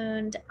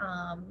tuned.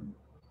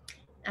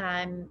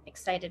 I'm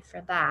excited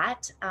for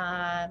that.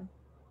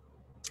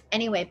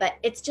 Anyway, but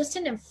it's just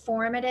an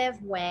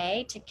informative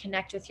way to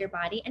connect with your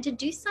body and to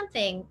do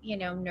something, you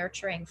know,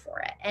 nurturing for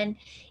it. And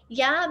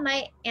yeah,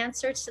 my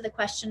answer to the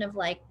question of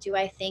like, do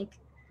I think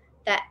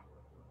that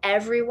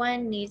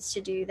everyone needs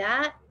to do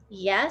that?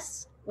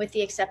 Yes, with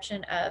the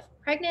exception of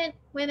pregnant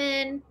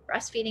women,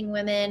 breastfeeding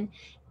women,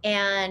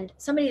 and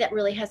somebody that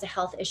really has a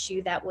health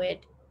issue that would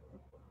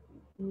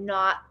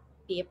not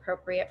be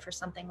appropriate for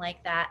something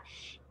like that.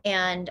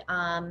 And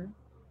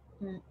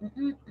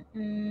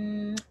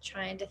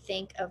trying to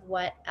think of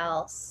what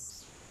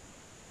else.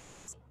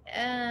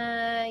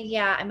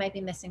 Yeah, I might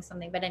be missing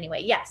something, but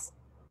anyway, yes,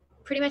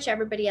 pretty much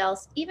everybody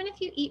else, even if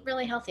you eat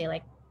really healthy,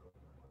 like,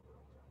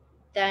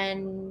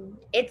 then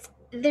it's,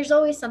 there's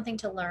always something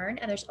to learn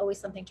and there's always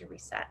something to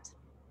reset.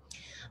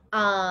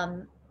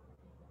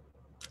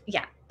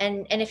 Yeah,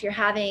 and if you're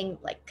having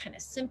like kind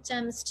of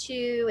symptoms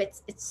too,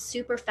 it's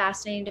super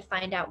fascinating to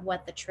find out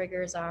what the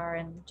triggers are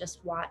and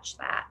just watch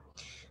that.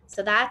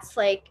 So that's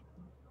like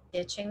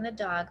ditching the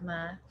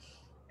dogma,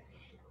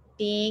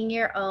 being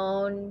your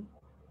own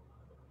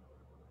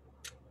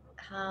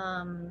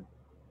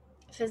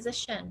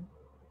physician.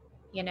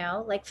 You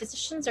know, like,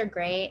 physicians are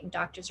great and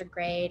doctors are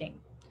great and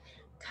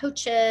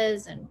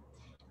coaches, and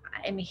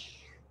I mean,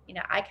 you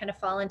know, I kind of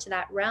fall into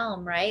that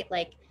realm, right?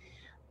 Like,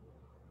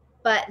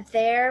 but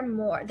they're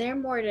more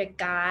to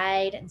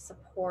guide and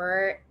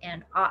support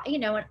and you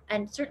know,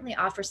 and certainly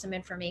offer some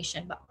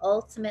information, but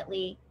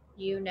ultimately,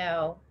 you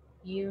know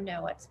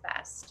what's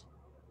best.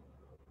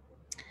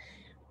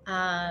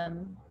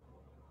 um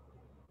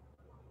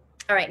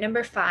all right,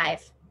 number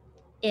 5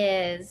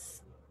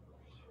 is,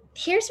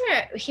 here's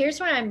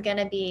where I'm going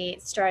to be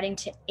starting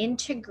to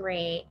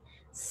integrate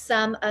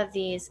some of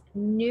these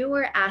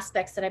newer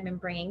aspects that I've been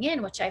bringing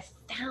in, which I've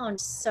found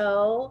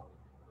so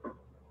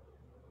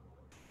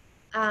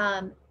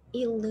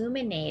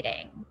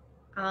illuminating,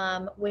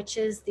 which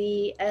is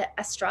the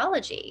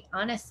astrology,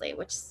 honestly,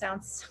 which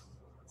sounds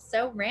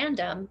so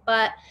random,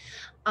 but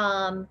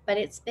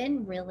it's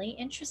been really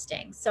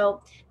interesting.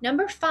 So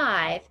number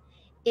 5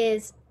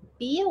 is,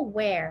 be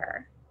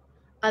aware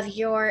of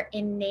your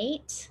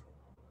innate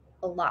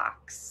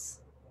blocks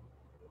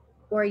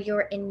or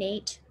your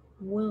innate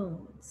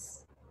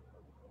wounds.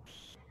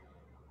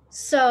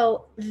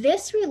 So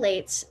this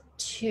relates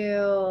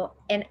to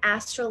an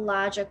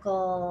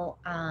astrological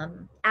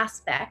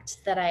aspect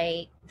that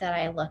I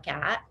look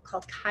at,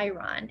 called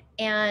Chiron.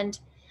 And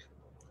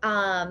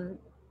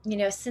you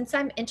know, since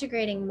I'm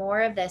integrating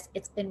more of this,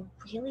 it's been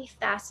really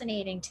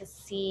fascinating to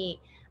see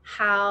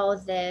how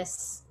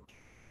this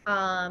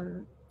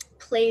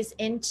plays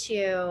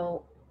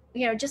into,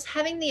 you know, just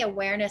having the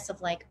awareness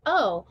of like,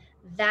 oh,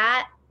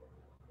 that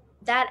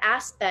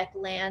aspect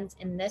lands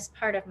in this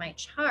part of my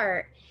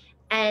chart,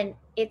 and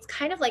it's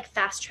kind of like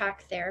fast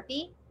track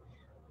therapy.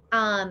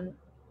 um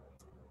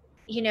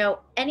you know,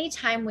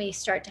 anytime we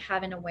start to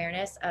have an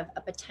awareness of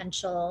a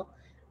potential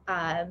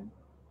um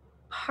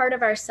part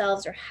of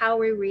ourselves, or how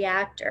we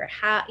react, or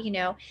how, you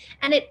know,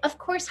 and it of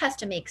course has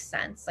to make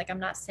sense. Like, I'm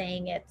not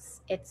saying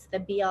it's the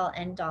be all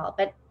end all,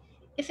 but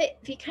if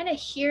you kind of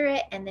hear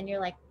it and then you're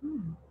like,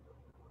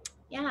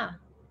 yeah,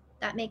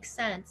 that makes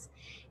sense.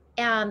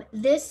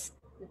 This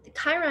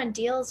Chiron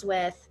deals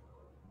with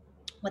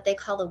what they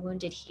call the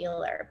wounded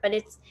healer, but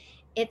it's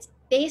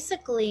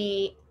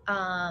basically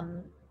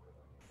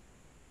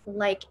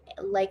like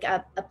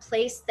a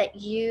place that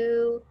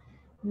you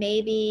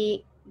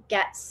maybe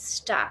get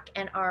stuck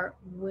and are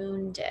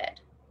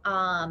wounded.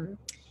 um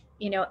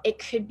you know, it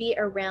could be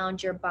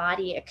around your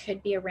body, it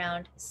could be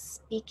around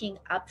speaking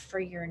up for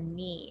your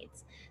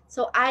needs.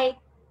 So I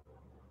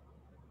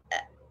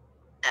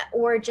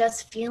or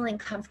just feeling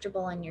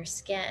comfortable in your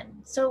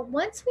skin. So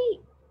once we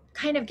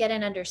kind of get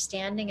an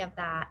understanding of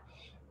that,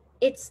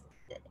 it's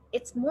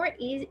it's more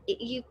easy.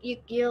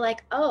 You're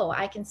like, oh,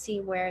 I can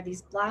see where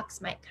these blocks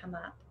might come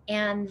up,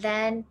 and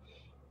then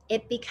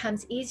it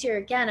becomes easier.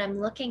 Again, I'm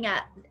looking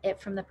at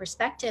it from the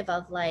perspective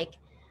of like,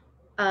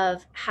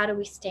 of how do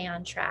we stay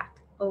on track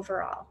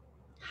overall?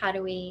 How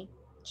do we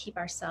keep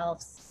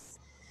ourselves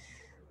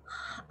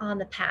on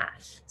the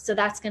path. So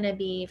that's going to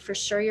be for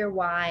sure your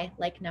why,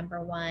 like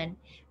number one,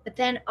 but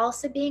then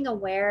also being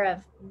aware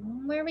of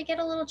where we get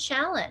a little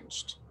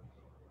challenged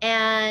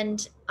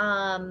and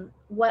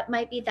what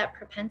might be that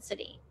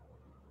propensity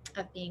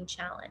of being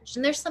challenged.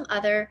 And there's some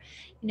other,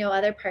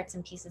 other parts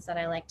and pieces that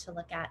I like to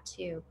look at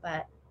too,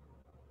 but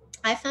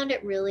I found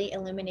it really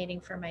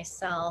illuminating for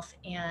myself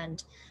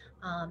and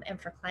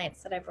for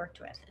clients that I've worked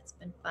with. It's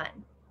been fun.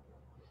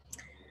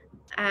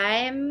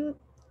 I'm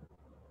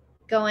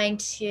going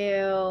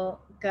to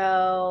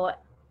go.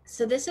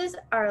 So this is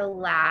our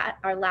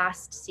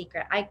last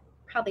secret. I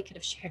probably could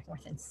have shared more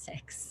than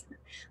 6,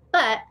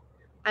 but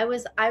I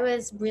was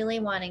really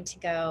wanting to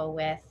go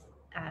with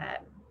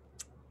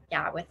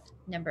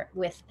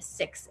with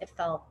 6. It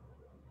felt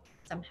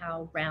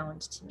somehow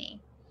round to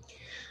me.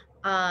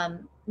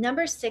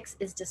 Number 6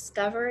 is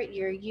discover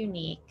your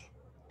unique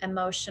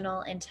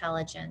emotional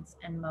intelligence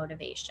and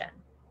motivation.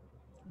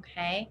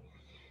 Okay.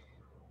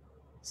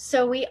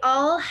 So we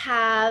all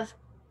have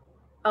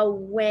a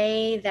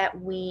way that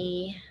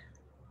we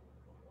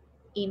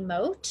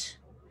emote.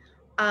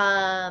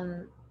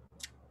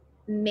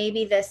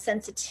 Maybe the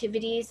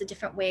sensitivities, the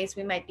different ways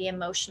we might be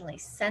emotionally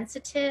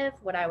sensitive,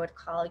 what I would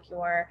call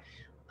your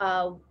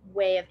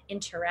way of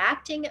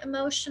interacting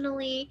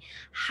emotionally,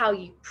 how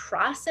you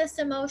process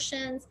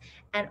emotions,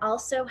 and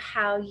also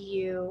how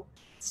you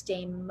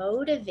stay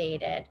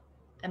motivated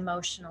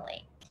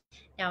emotionally.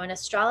 Now, in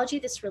astrology,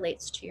 this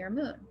relates to your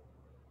moon.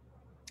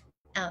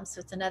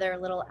 So it's another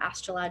little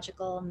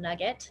astrological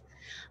nugget.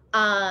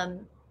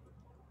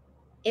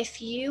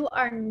 If you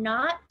are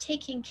not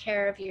taking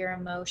care of your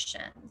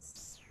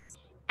emotions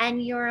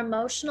and your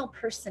emotional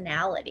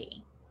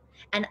personality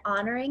and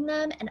honoring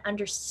them and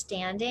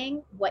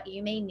understanding what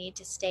you may need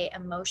to stay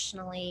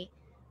emotionally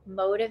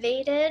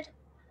motivated,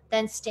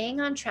 then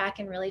staying on track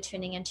and really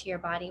tuning into your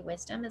body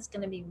wisdom is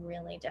going to be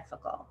really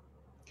difficult.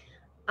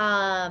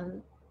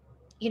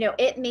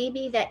 It may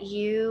be that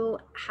you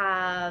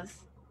have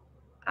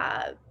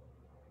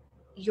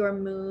your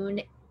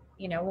moon,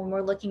 when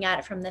we're looking at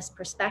it from this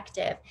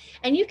perspective,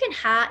 and you can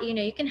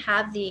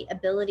have the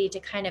ability to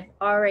kind of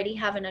already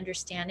have an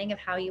understanding of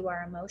how you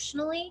are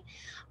emotionally.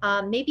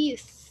 Maybe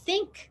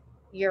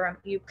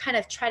you kind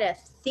of try to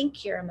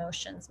think your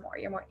emotions more.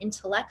 You're more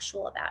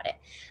intellectual about it.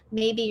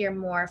 Maybe you're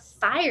more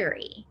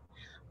fiery.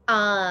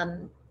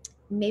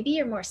 Maybe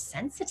you're more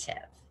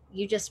sensitive.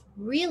 You just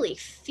really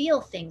feel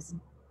things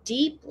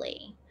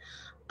deeply.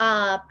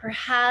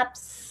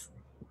 Perhaps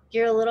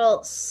you're a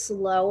little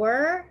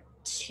slower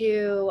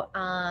to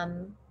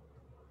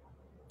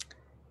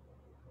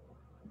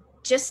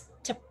just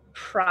to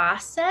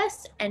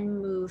process and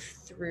move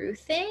through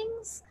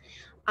things.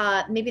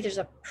 Maybe there's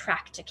a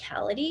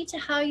practicality to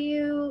how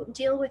you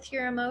deal with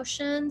your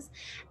emotions,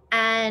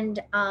 and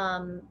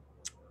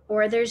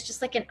or there's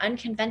just like an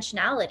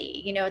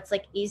unconventionality. It's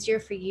like easier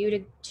for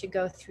you to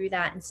go through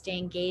that and stay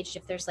engaged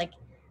if there's like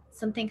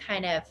something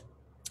kind of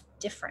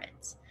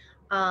different.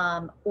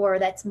 Or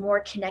that's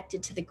more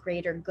connected to the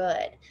greater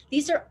good.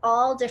 These are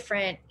all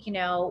different,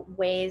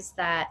 ways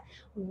that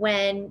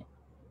when,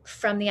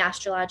 from the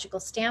astrological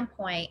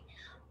standpoint,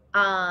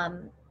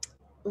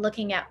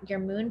 looking at your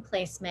moon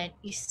placement,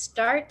 you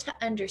start to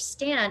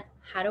understand,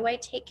 how do I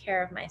take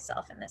care of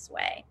myself in this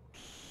way?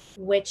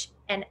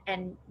 And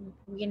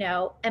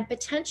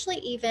potentially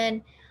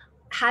even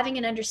having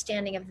an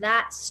understanding of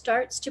that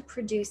starts to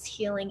produce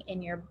healing in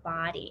your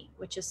body,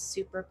 which is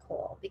super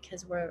cool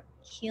because we're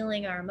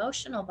healing our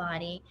emotional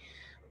body.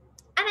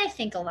 And I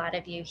think a lot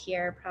of you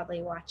here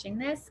probably watching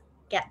this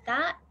get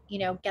that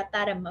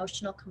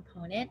emotional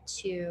component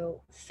to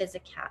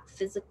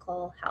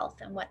physical health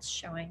and what's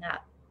showing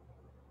up.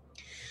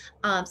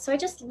 So I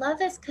just love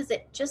this because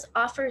it just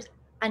offers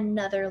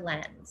another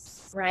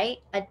lens, right?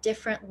 A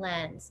different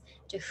lens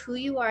to who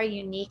you are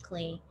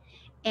uniquely.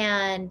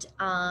 And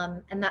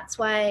that's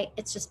why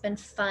it's just been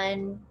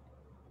fun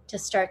to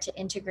start to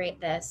integrate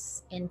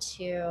this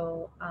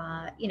into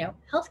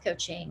health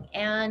coaching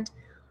and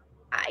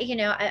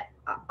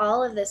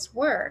all of this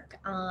work.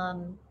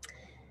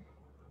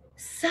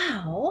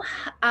 So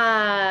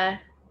I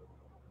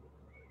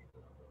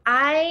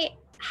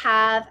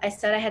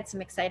said I had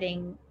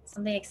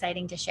something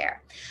exciting to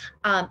share,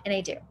 and I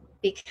do,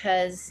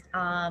 because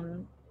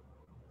I'm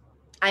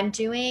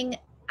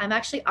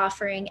actually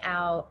offering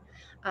out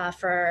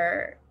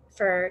for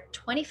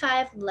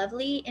 25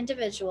 lovely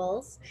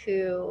individuals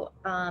who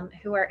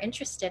are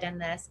interested in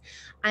this.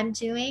 I'm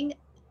doing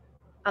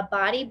a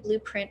body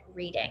blueprint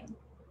reading.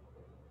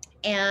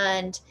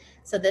 And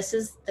so this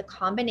is the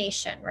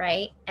combination,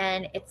 right?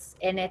 And it's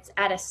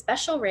at a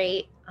special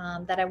rate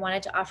that I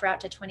wanted to offer out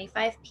to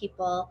 25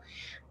 people.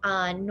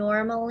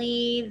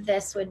 Normally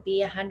this would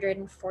be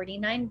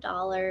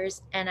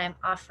 $149, and I'm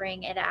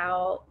offering it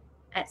out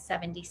at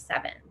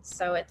 $77.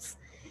 So it's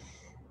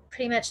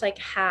pretty much like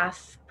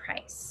half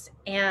price.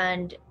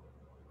 And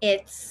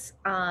it's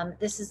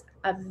this is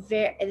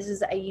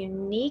a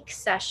unique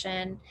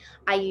session.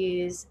 I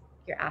use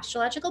your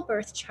astrological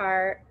birth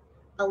chart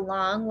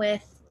along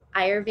with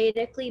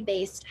Ayurvedically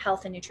based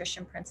health and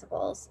nutrition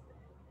principles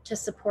to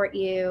support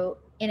you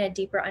in a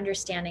deeper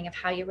understanding of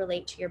how you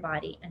relate to your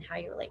body and how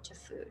you relate to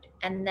food.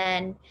 And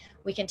then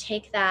we can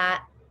take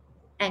that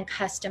and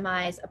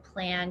customize a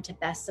plan to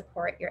best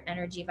support your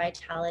energy,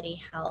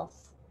 vitality,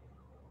 health,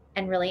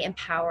 and really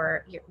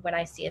empower what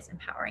I see as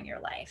empowering your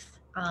life,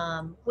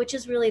 which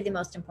is really the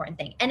most important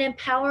thing. And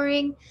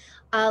empowering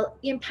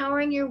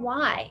your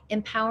why,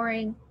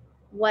 empowering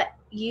what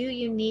you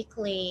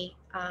uniquely,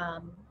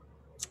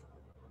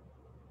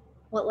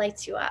 what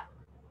lights you up,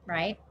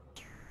 right?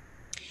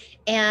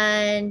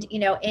 And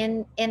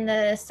in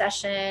the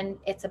session,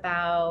 it's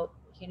about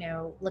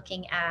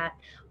looking at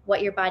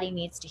what your body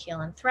needs to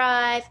heal and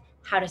thrive,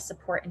 how to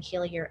support and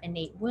heal your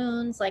innate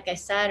wounds, like I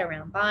said,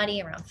 around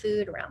body, around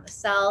food, around the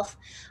self.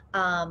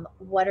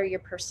 What are your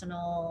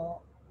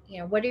personal,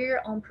 what are your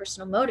own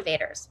personal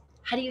motivators?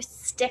 How do you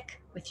stick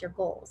with your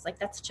goals? Like,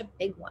 that's such a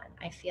big one.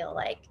 I feel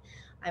like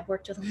I've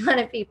worked with a lot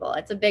of people.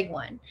 It's a big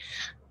one.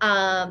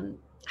 How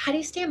do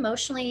you stay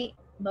emotionally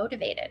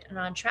motivated and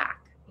on track?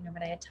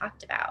 What I had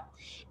talked about.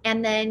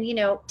 And then,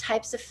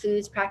 types of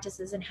foods,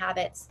 practices, and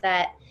habits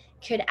that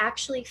could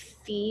actually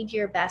feed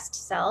your best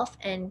self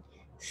and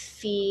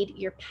feed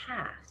your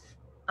path.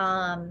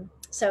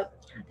 So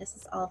yeah, this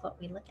is all of what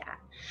we look at.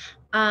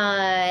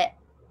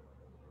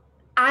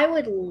 I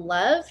would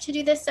love to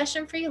do this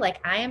session for you. Like,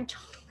 I am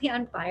totally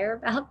on fire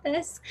about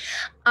this.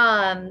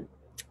 And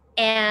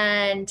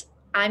I'm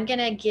going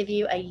to give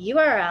you a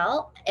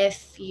URL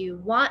if you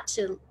want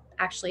to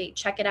actually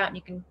check it out, and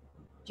you can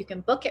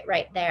book it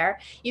right there.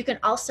 You can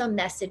also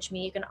message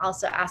me. You can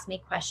also ask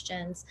me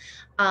questions.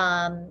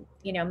 Messaging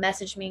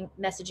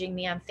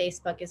me on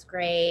Facebook is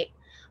great,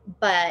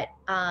 but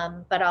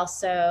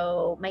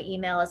also my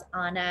email is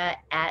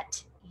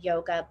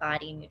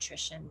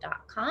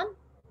anna@yogabodynutrition.com.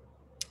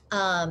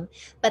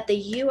 But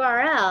the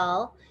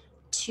URL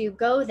to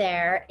go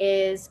there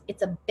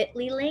it's a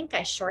bit.ly link.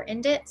 I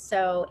shortened it,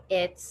 so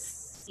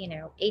it's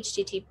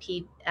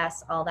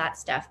HTTPS, all that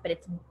stuff, but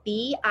it's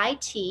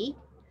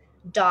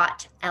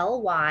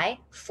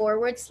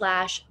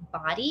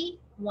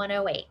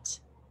bit.ly/body108.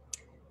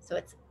 So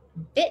it's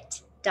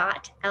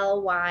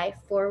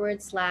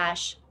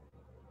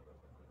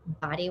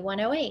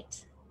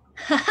bit.ly/body108.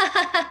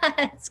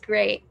 That's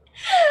great.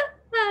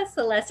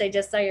 Celeste, I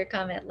just saw your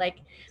comment, like,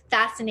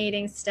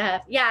 fascinating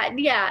stuff. Yeah,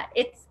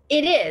 it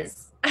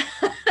is.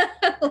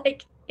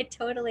 Like, it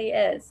totally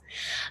is.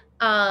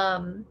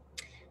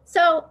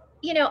 So,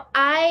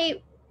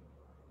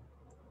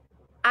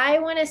 I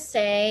want to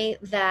say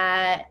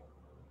that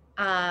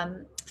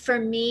for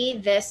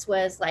me, this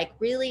was like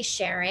really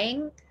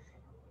sharing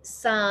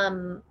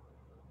some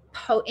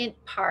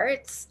potent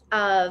parts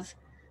of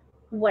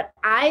what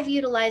I've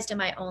utilized in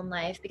my own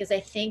life, because I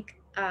think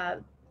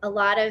a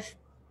lot of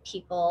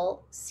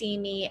people see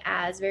me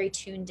as very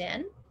tuned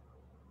in.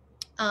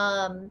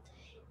 And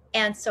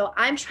so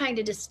I'm trying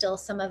to distill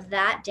some of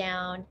that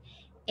down,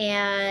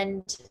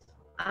 and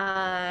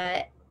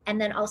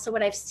then also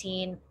what I've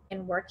seen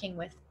in working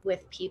with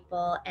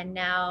people, and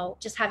now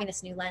just having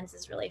this new lens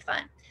is really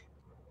fun.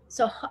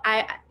 So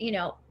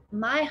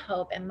my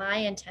hope and my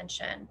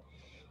intention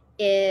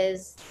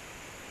is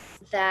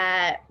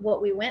that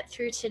what we went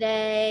through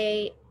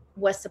today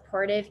was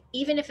supportive,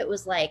 even if it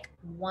was like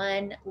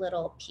one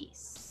little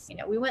piece.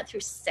 We went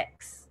through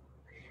 6.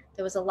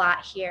 There was a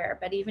lot here,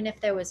 but even if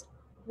there was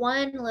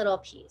one little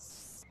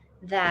piece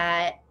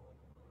that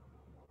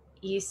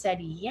you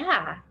said,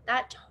 yeah,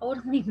 that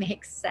totally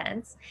makes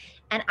sense,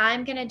 and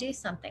I'm going to do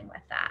something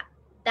with that,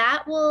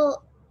 that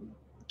will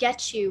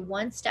get you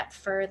one step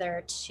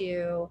further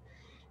to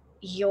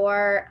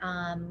your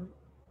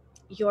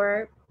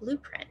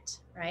blueprint,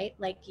 right?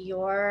 Like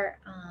your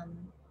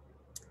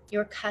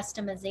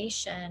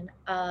customization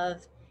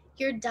of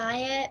your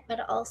diet,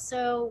 but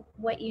also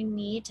what you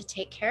need to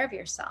take care of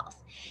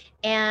yourself.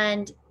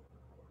 And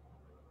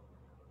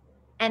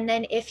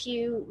then if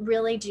you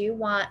really do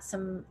want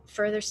some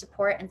further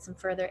support and some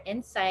further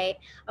insight,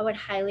 I would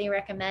highly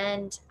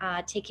recommend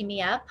taking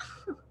me up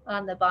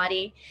on the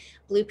body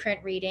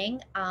blueprint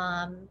reading.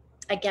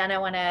 Again, I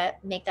want to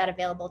make that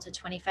available to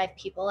 25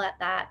 people at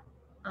that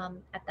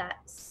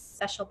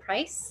special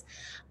price.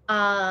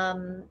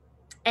 And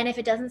if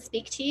it doesn't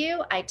speak to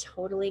you, I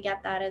totally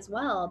get that as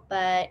well,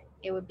 but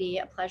it would be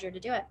a pleasure to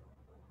do it.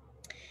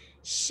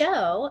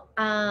 So,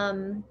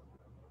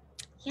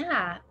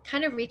 yeah,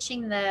 kind of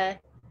reaching the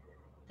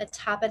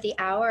top of the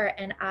hour,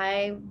 and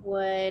I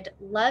would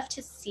love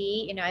to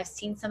see, I've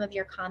seen some of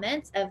your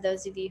comments of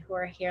those of you who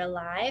are here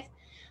live.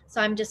 So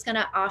I'm just going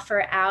to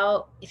offer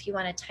out, if you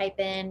want to type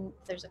in,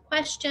 if there's a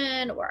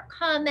question or a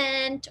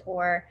comment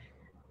or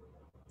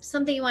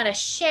something you want to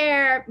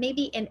share,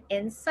 maybe an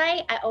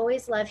insight. I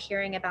always love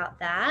hearing about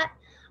that.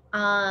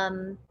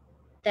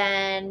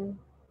 Then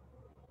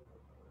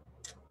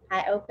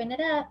I open it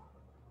up.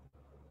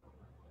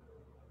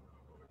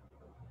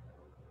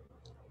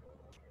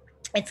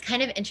 It's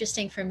kind of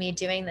interesting for me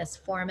doing this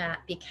format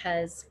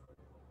because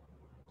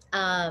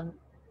I'm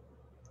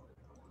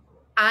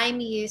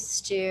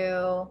used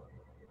to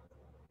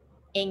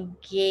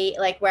engage,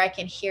 like where I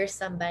can hear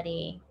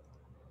somebody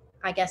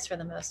I guess for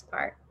the most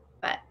part,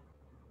 but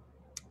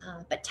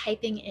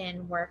typing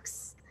in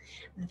works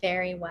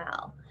very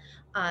well.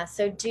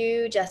 So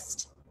do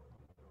just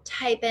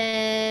type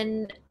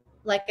in,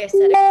 like I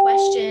said, a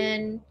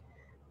question,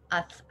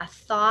 a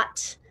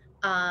thought,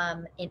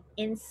 an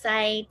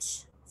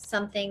insight,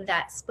 something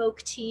that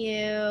spoke to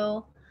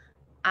you.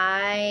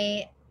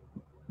 I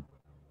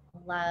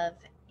love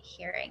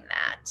hearing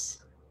that.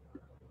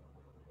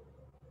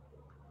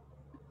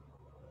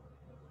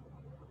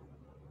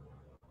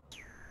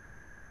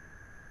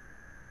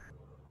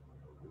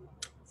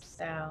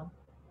 So,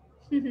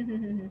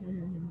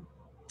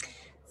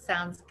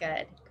 sounds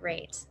good.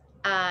 Great.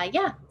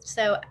 Yeah,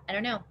 so I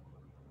don't know.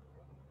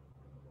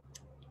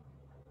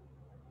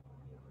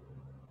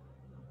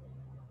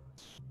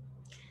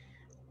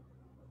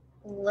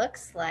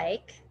 Looks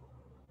like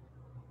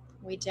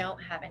we don't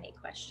have any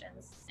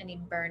questions, any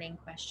burning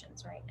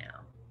questions right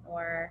now.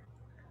 Or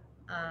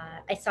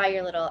I saw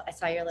your little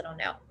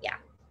note. Yeah.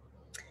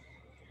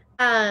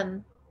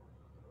 Um,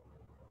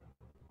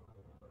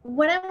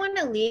 what I want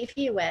to leave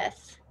you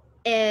with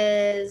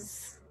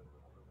is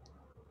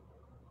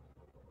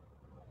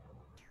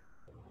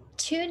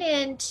tune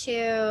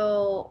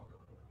into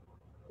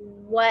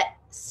what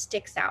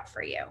sticks out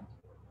for you,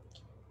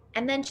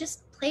 and then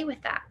just play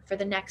with that for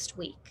the next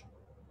week.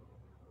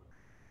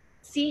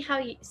 See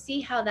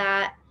how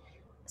that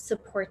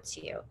supports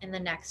you in the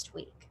next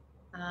week.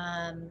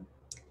 Um,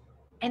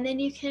 and then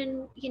you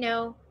can,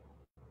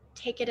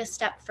 take it a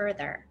step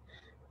further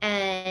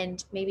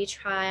and maybe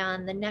try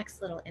on the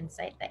next little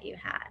insight that you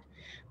had.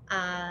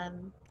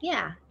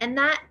 Yeah. And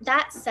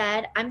that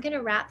said, I'm going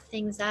to wrap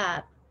things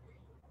up.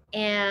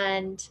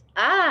 And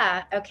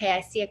okay,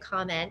 I see a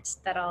comment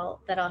that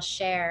I'll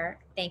share.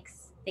 Thank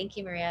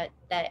you, Maria.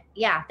 That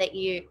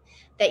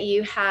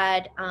you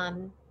had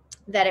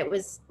that it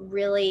was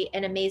really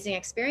an amazing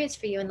experience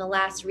for you in the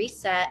last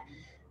reset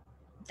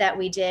that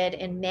we did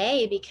in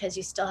May because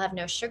you still have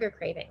no sugar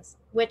cravings,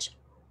 which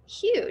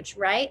huge,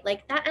 right?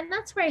 Like that, and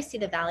that's where I see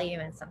the value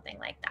in something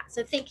like that.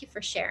 So thank you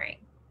for sharing.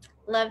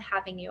 Love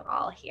having you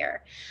all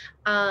here.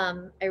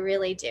 I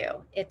really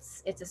do.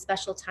 It's a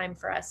special time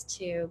for us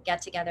to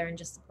get together and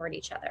just support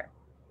each other.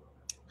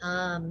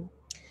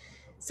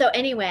 So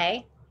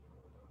anyway,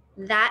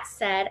 that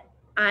said,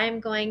 I'm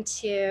going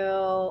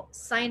to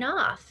sign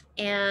off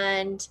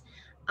and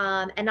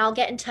I'll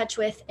get in touch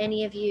with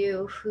any of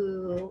you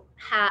who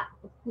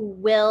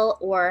will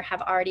or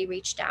have already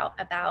reached out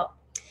about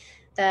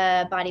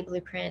the Body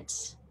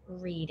Blueprint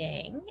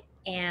reading,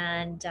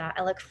 and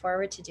I look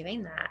forward to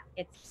doing that.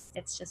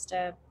 It's just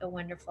a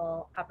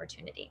wonderful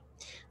opportunity.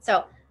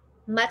 So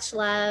much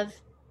love.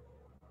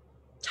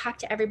 Talk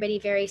to everybody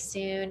very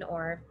soon,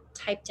 or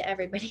type to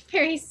everybody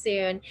very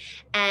soon.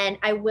 And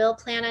I will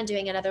plan on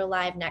doing another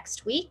live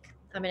next week.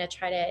 I'm going to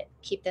try to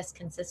keep this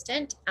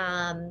consistent.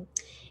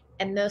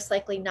 And most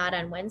likely not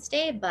on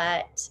Wednesday,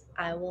 but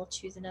I will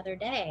choose another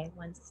day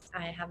once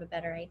I have a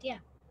better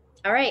idea.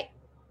 All right.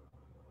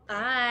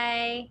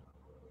 Bye.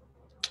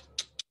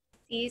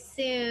 See you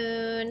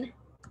soon.